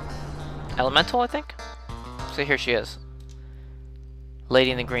elemental, I think. So here she is.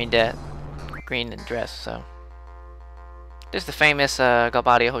 Lady in the green dress, so. There's the famous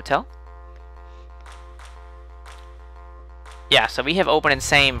Galbadia Hotel. Yeah, so we have open and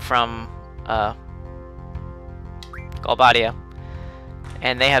same from Galbadia.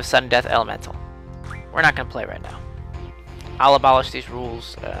 And they have sudden death elemental. We're not going to play right now. I'll abolish these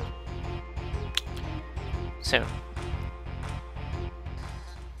rules soon.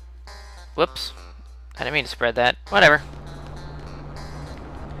 Whoops. I didn't mean to spread that. Whatever.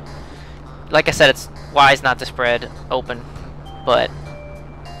 Like I said, it's wise not to spread open, but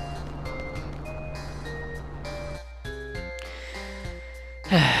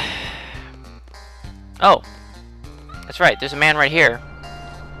oh, that's right, there's a man right here.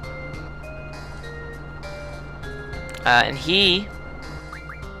 And he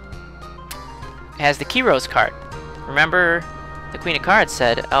has the Key Rose card. Remember, the Queen of Cards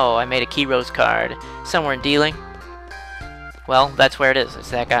said, oh, I made a Key Rose card somewhere in dealing. Well, that's where it is.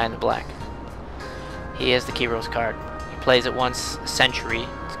 It's that guy in the black. He has the Key Rose card. He plays it once a century.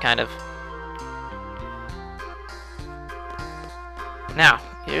 It's kind of... Now,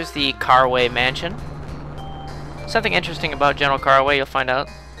 here's the Carway Mansion. Something interesting about General Carway, you'll find out.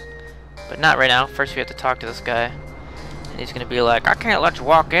 But not right now. First we have to talk to this guy. And he's going to be like, I can't let you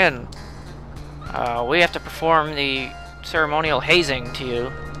walk in. We have to perform the ceremonial hazing to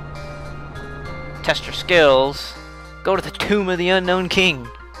you. Test your skills. Go to the tomb of the unknown king.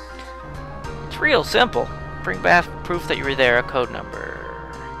 It's real simple. Bring back proof that you were there, a code number.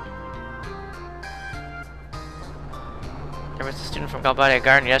 There was a student from Galbadia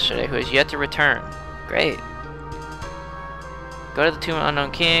Garden yesterday who is yet to return. Great. Go to the tomb of the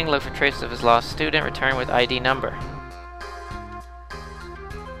unknown king, look for traces of his lost student, return with ID number.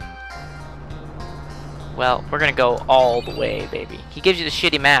 Well, we're gonna go all the way, baby. He gives you the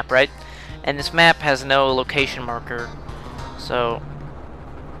shitty map, right? And this map has no location marker, so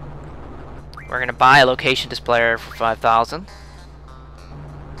we're gonna buy a location displayer for 5,000.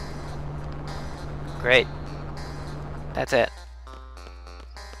 Great. That's it.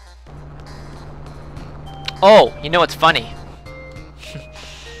 Oh, you know what's funny?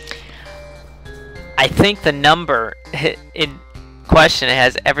 I think the number in question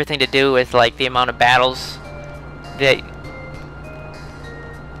has everything to do with like the amount of battles that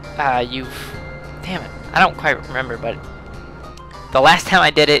you've... Damn it, I don't quite remember, but the last time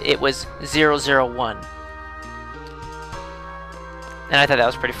I did it, it was 001. And I thought that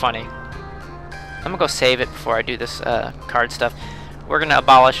was pretty funny. I'm gonna go save it before I do this card stuff. We're gonna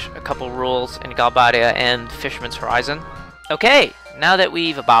abolish a couple rules in Galbadia and Fisherman's Horizon. Okay, now that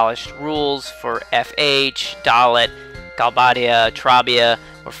we've abolished rules for FH, Dalit, Galbadia, Trabia,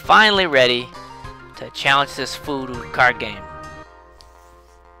 we're finally ready to challenge this food card game.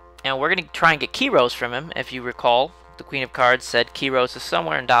 And we're going to try and get Key Rose from him. If you recall, the Queen of Cards said Key Rose is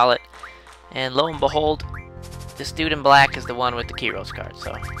somewhere in Dalit. And lo and behold, this dude in black is the one with the Key Rose card.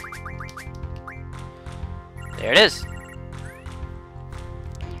 So, there it is.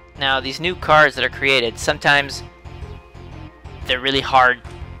 Now, these new cards that are created, sometimes they're really hard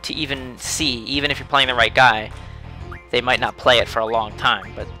to even see. Even if you're playing the right guy, they might not play it for a long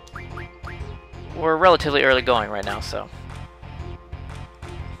time. But we're relatively early going right now, so...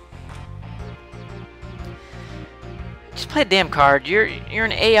 Just play a damn card. You're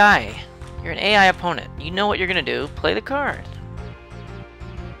an AI. You're an AI opponent. You know what you're gonna do. Play the card.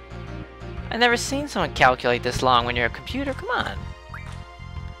 I've never seen someone calculate this long when you're a computer. Come on.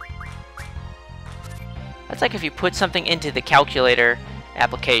 That's like if you put something into the calculator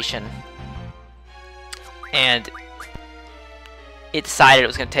application and it decided it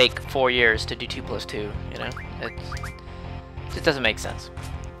was gonna take 4 years to do 2 plus 2. You know, it just doesn't make sense.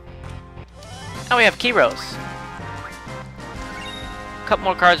 Now we have Key Rose. Couple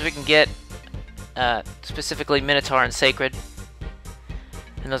more cards we can get, specifically Minotaur and Sacred,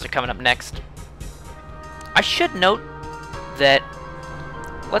 and those are coming up next. I should note that,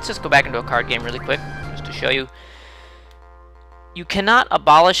 let's just go back into a card game really quick, just to show you. You cannot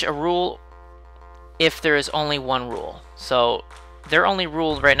abolish a rule if there is only one rule. So, their only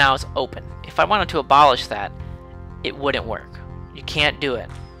rule right now is open. If I wanted to abolish that, it wouldn't work. You can't do it,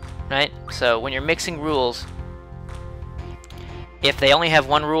 right? So, when you're mixing rules, if they only have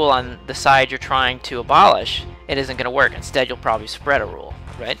one rule on the side you're trying to abolish, it isn't going to work. Instead, you'll probably spread a rule,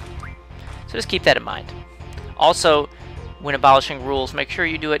 right? So just keep that in mind. Also, when abolishing rules, make sure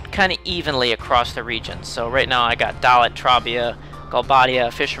you do it kind of evenly across the regions. So right now I got Dalit, Trabia,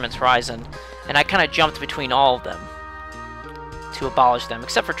 Galbadia, Fisherman's Horizon, and I kind of jumped between all of them to abolish them,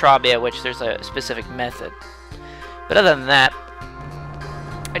 except for Trabia, which there's a specific method. But other than that,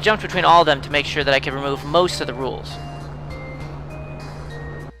 I jumped between all of them to make sure that I could remove most of the rules.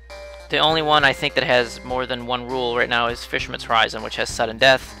 The only one I think that has more than one rule right now is Fisherman's Horizon, which has sudden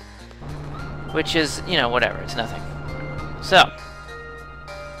death, which is, you know, whatever, it's nothing. So,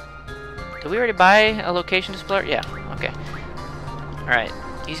 did we already buy a location displayer? Yeah, okay. Alright,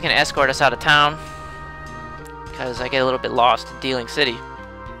 he's going to escort us out of town, because I get a little bit lost in Dealing City.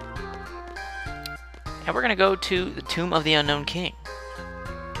 And we're going to go to the Tomb of the Unknown King.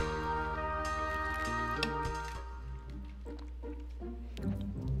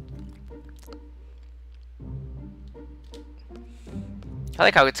 I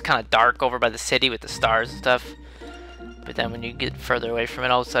like how it's kind of dark over by the city with the stars and stuff. But then when you get further away from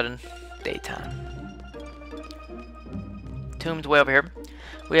it, all of a sudden, daytime. Tomb's way over here.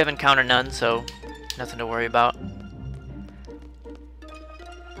 We have encountered none, so nothing to worry about.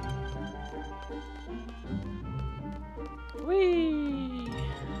 Whee!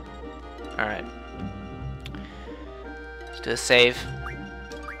 Alright. Let's do a save.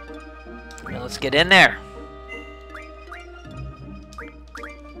 Now let's get in there.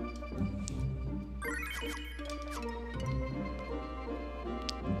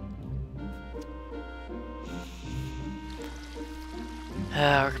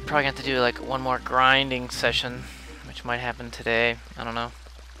 We're probably going to have to do like one more grinding session, which might happen today. I don't know.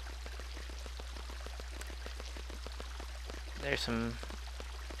 There's some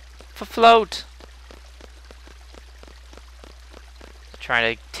float.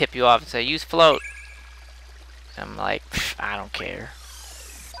 Trying to tip you off and say use float. I'm like, I don't care.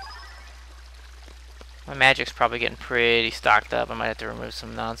 My magic's probably getting pretty stocked up. I might have to remove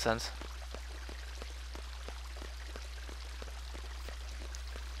some nonsense.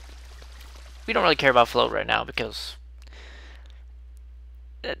 We don't really care about float right now because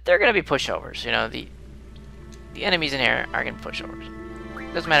they're going to be pushovers. You know, the enemies in here are going to be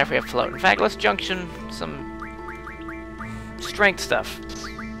pushovers. Doesn't matter if we have float. In fact, let's junction some strength stuff.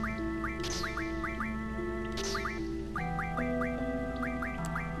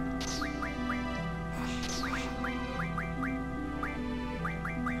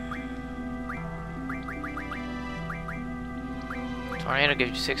 Tornado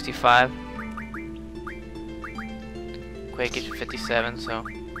gives you 65. Quake gives you 57, so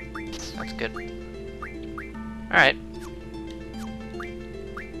that's good. Alright.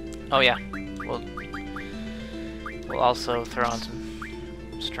 Oh yeah, we'll also throw on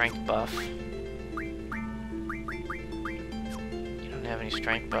some strength buff. You don't have any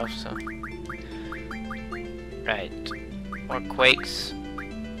strength buff, so... Right. More quakes.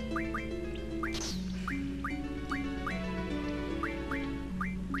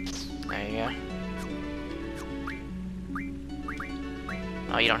 There you go.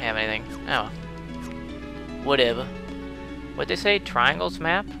 Oh, you don't have anything. Oh. Whatever. What'd they say? Triangles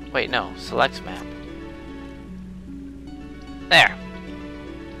map? Wait, no. Selects map. There.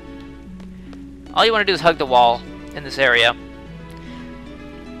 All you want to do is hug the wall in this area.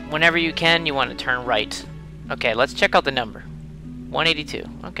 Whenever you can, you want to turn right. Okay, let's check out the number. 182.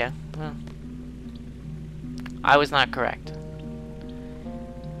 Okay. Well, I was not correct.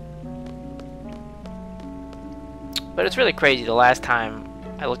 But it's really crazy. The last time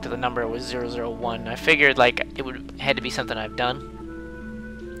I looked at the number, it was 001. I figured like it had to be something I've done.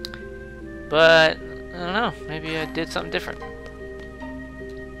 But I don't know. Maybe I did something different.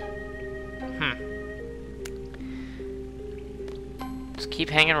 Just keep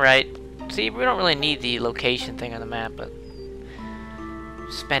hanging right. See, we don't really need the location thing on the map, but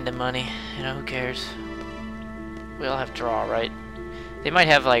spending money, you know, who cares? We all have draw, right? They might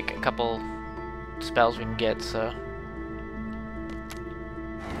have like a couple spells we can get, so.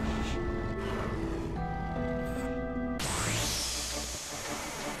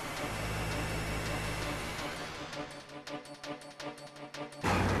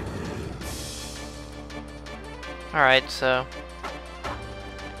 Alright, so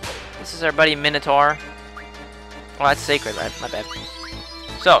this is our buddy Minotaur. Oh, that's sacred, right? My bad.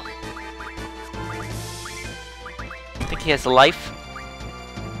 So, I think he has life,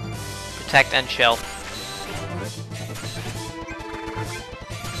 protect, and shell.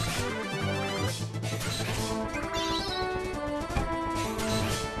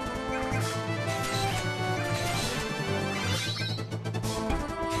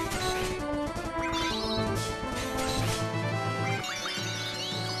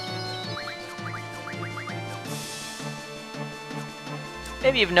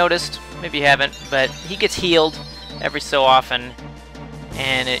 maybe you've noticed, maybe you haven't, but he gets healed every so often,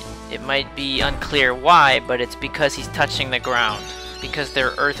 and it might be unclear why, but it's because he's touching the ground. Because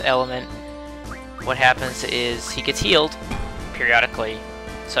they're earth element, what happens is he gets healed periodically.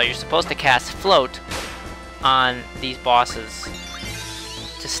 So you're supposed to cast float on these bosses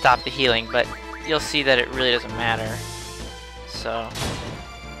to stop the healing, but you'll see that it really doesn't matter. So,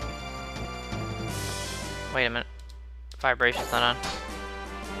 wait a minute, vibration's not on.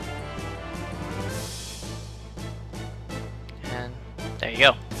 And there you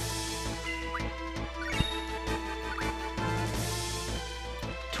go.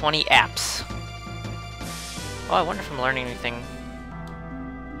 "20 apps. Oh, I wonder if I'm learning anything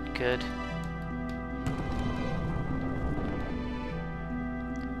good.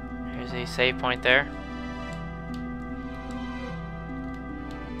 Here's a save point there.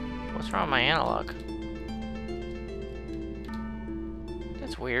 What's wrong with my analog?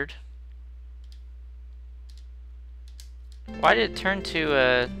 That's weird. Why did it turn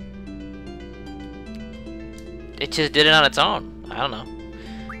to it just did it on its own. I don't know.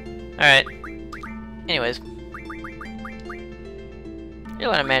 Alright. Anyways.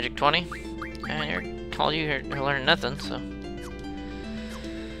 You're learning Magic 20. And all you are learning nothing, so.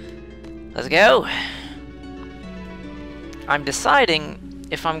 Let's go! I'm deciding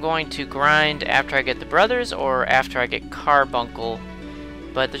if I'm going to grind after I get the brothers or after I get Carbuncle.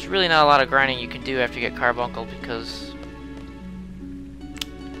 But there's really not a lot of grinding you can do after you get Carbuncle because...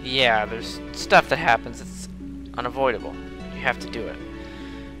 yeah, there's stuff that happens that's unavoidable. You have to do it.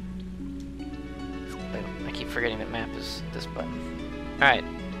 I keep forgetting that map is this button. Alright,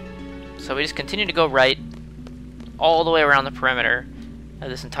 so we just continue to go right all the way around the perimeter of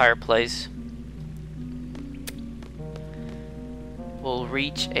this entire place. We'll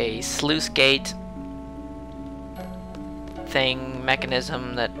reach a sluice gate thing,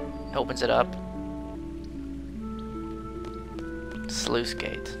 mechanism that opens it up. Sluice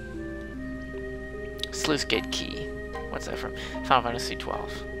gate. Sluice gate key. What's that from? Final Fantasy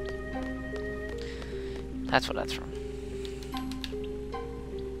XII. That's what that's from.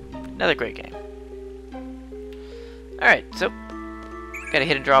 Another great game. Alright, so got a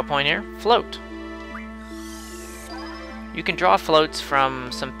hidden draw point here. Float. You can draw floats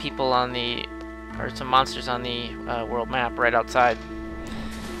from some people on the, or some monsters on the world map right outside.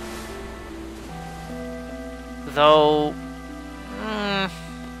 Though,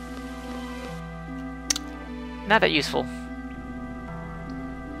 not that useful.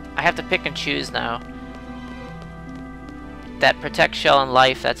 I have to pick and choose now. That Protect Shell and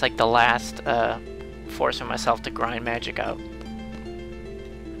Life, that's like the last forcing myself to grind magic out.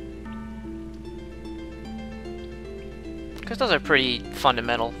 Because those are pretty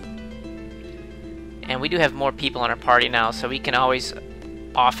fundamental. And we do have more people in our party now, so we can always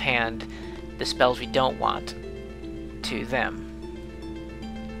offhand the spells we don't want to them.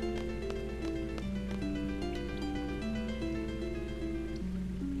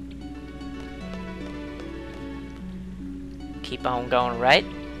 Keep on going right.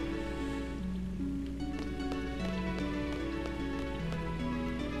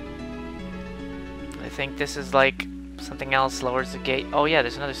 I think this is like something else lowers the gate. Oh yeah,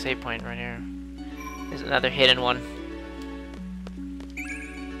 there's another save point right here. There's another hidden one.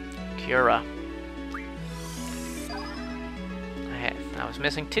 Cura. I was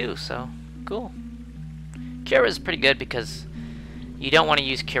missing two, so cool. Cura is pretty good because you don't want to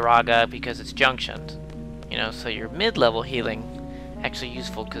use Curaga because it's junctioned. You know, so your mid-level healing actually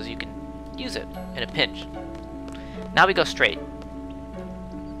useful because you can use it in a pinch. Now we go straight.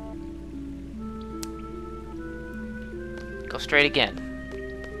 Go straight again.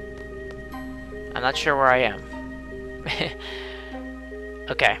 I'm not sure where I am.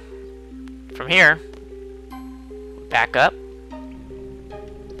 Okay. From here, back up.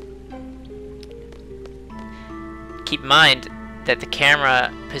 Keep in mind that the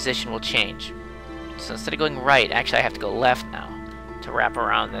camera position will change. So instead of going right, actually I have to go left now to wrap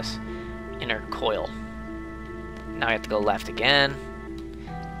around this inner coil. Now I have to go left again.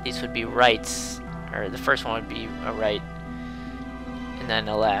 These would be rights, or the first one would be a right, and then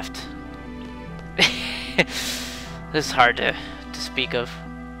a left. This is hard to speak of.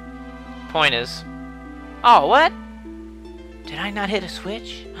 Point is, oh, what? Did I not hit a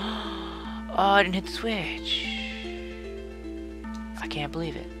switch? Oh, I didn't hit the switch. I can't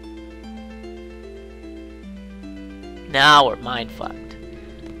believe it. Now we're mind-fucked.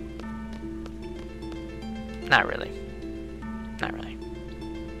 Not really. Not really.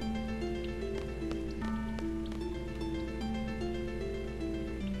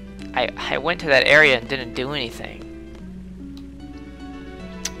 I went to that area and didn't do anything.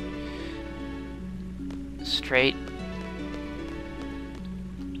 straight.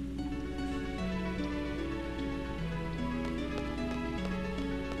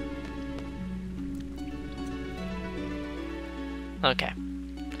 Okay.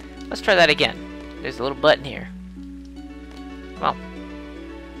 Let's try that again. There's a little button here. Come on.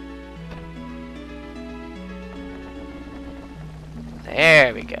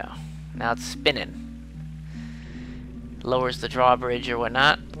 There we go. Now it's spinning. Lowers the drawbridge or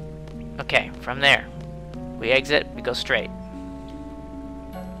whatnot. Okay, from there. We exit, we go straight.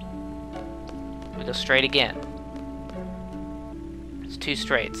 We go straight again. It's 2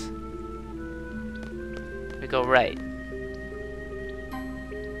 straights. We go right.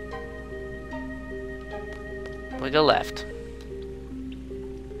 We go left.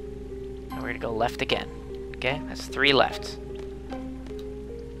 And we're gonna go left again. Okay, that's 3 lefts.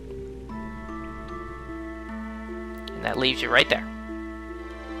 And that leaves you right there.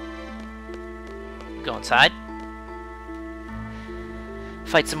 Go inside.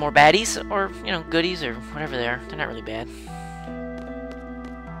 Fight some more baddies, or, you know, goodies, or whatever they are. They're not really bad.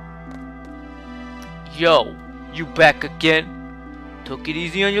 Yo, you back again? Took it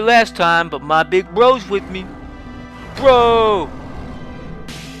easy on you last time, but my big bro's with me. Bro!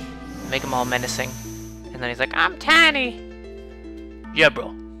 Make him all menacing. And then he's like, I'm tiny! Yeah,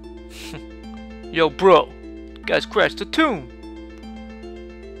 bro. Yo, bro. Guys crashed the tomb.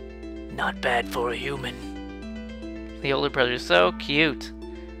 Not bad for a human. The older brother's so cute.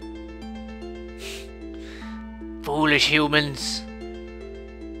 Foolish humans.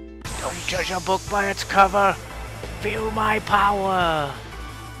 Don't judge a book by its cover. Feel my power.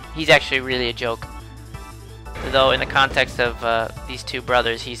 He's actually really a joke. Though in the context of these 2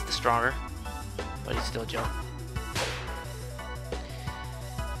 brothers, he's the stronger. But he's still a joke.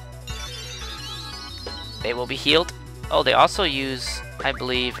 They will be healed. Oh, they also use, I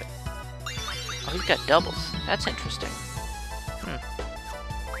believe... Oh, he's got doubles. That's interesting.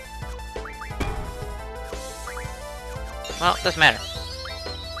 Well, doesn't matter.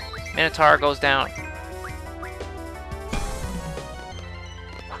 Minotaur goes down.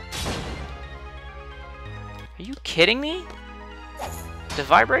 Are you kidding me? The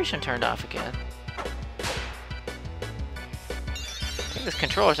vibration turned off again. I think this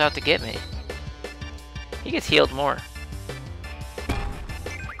controller's out to get me. He gets healed more.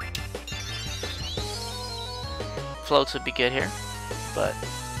 Floats would be good here, but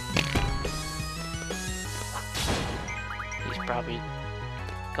he's probably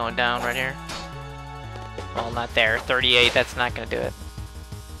going down right here. Well, not there. 38, that's not gonna do it.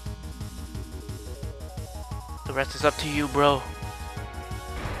 The rest is up to you, bro.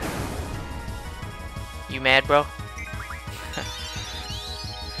 You mad, bro?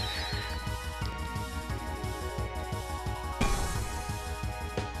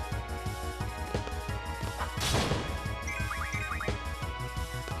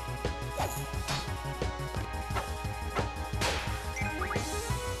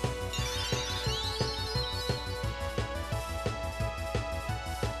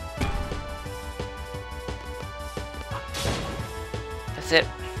 That's it.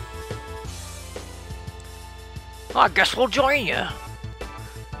 I guess we'll join you.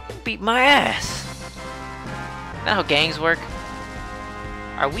 Beat my ass. Isn't that how gangs work?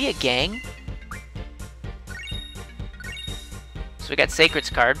 Are we a gang? So we got Sacred's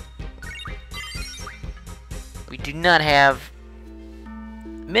card. We do not have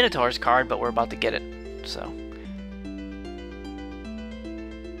Minotaur's card, but we're about to get it. So.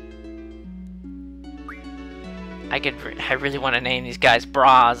 I really want to name these guys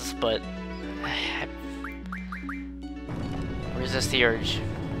bras, but I resist the urge.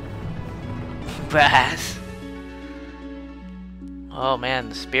 Bass. Oh man,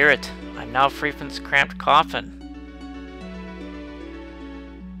 the spirit. I'm now free from this cramped coffin.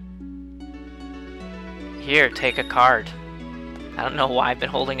 Here, take a card. I don't know why I've been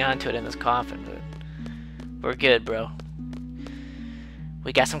holding on to it in this coffin, but we're good, bro.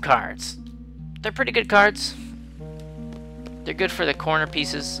 We got some cards. They're pretty good cards. They're good for the corner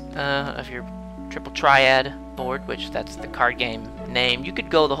pieces of your triple triad board, which that's the card game name. You could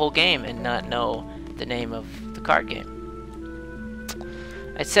go the whole game and not know the name of the card game.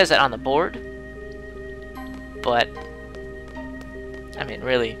 It says that on the board, but I mean,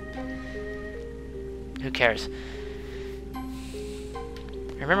 really, who cares?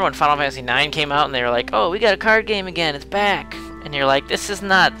 Remember when Final Fantasy IX came out and they were like, oh, we got a card game again, it's back. And you're like, this is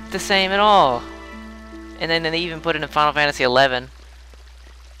not the same at all. And then they even put it in Final Fantasy XI.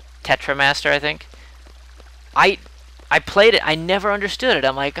 Tetramaster, I think. I played it, I never understood it.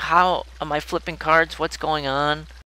 I'm like, how am I flipping cards? What's going on?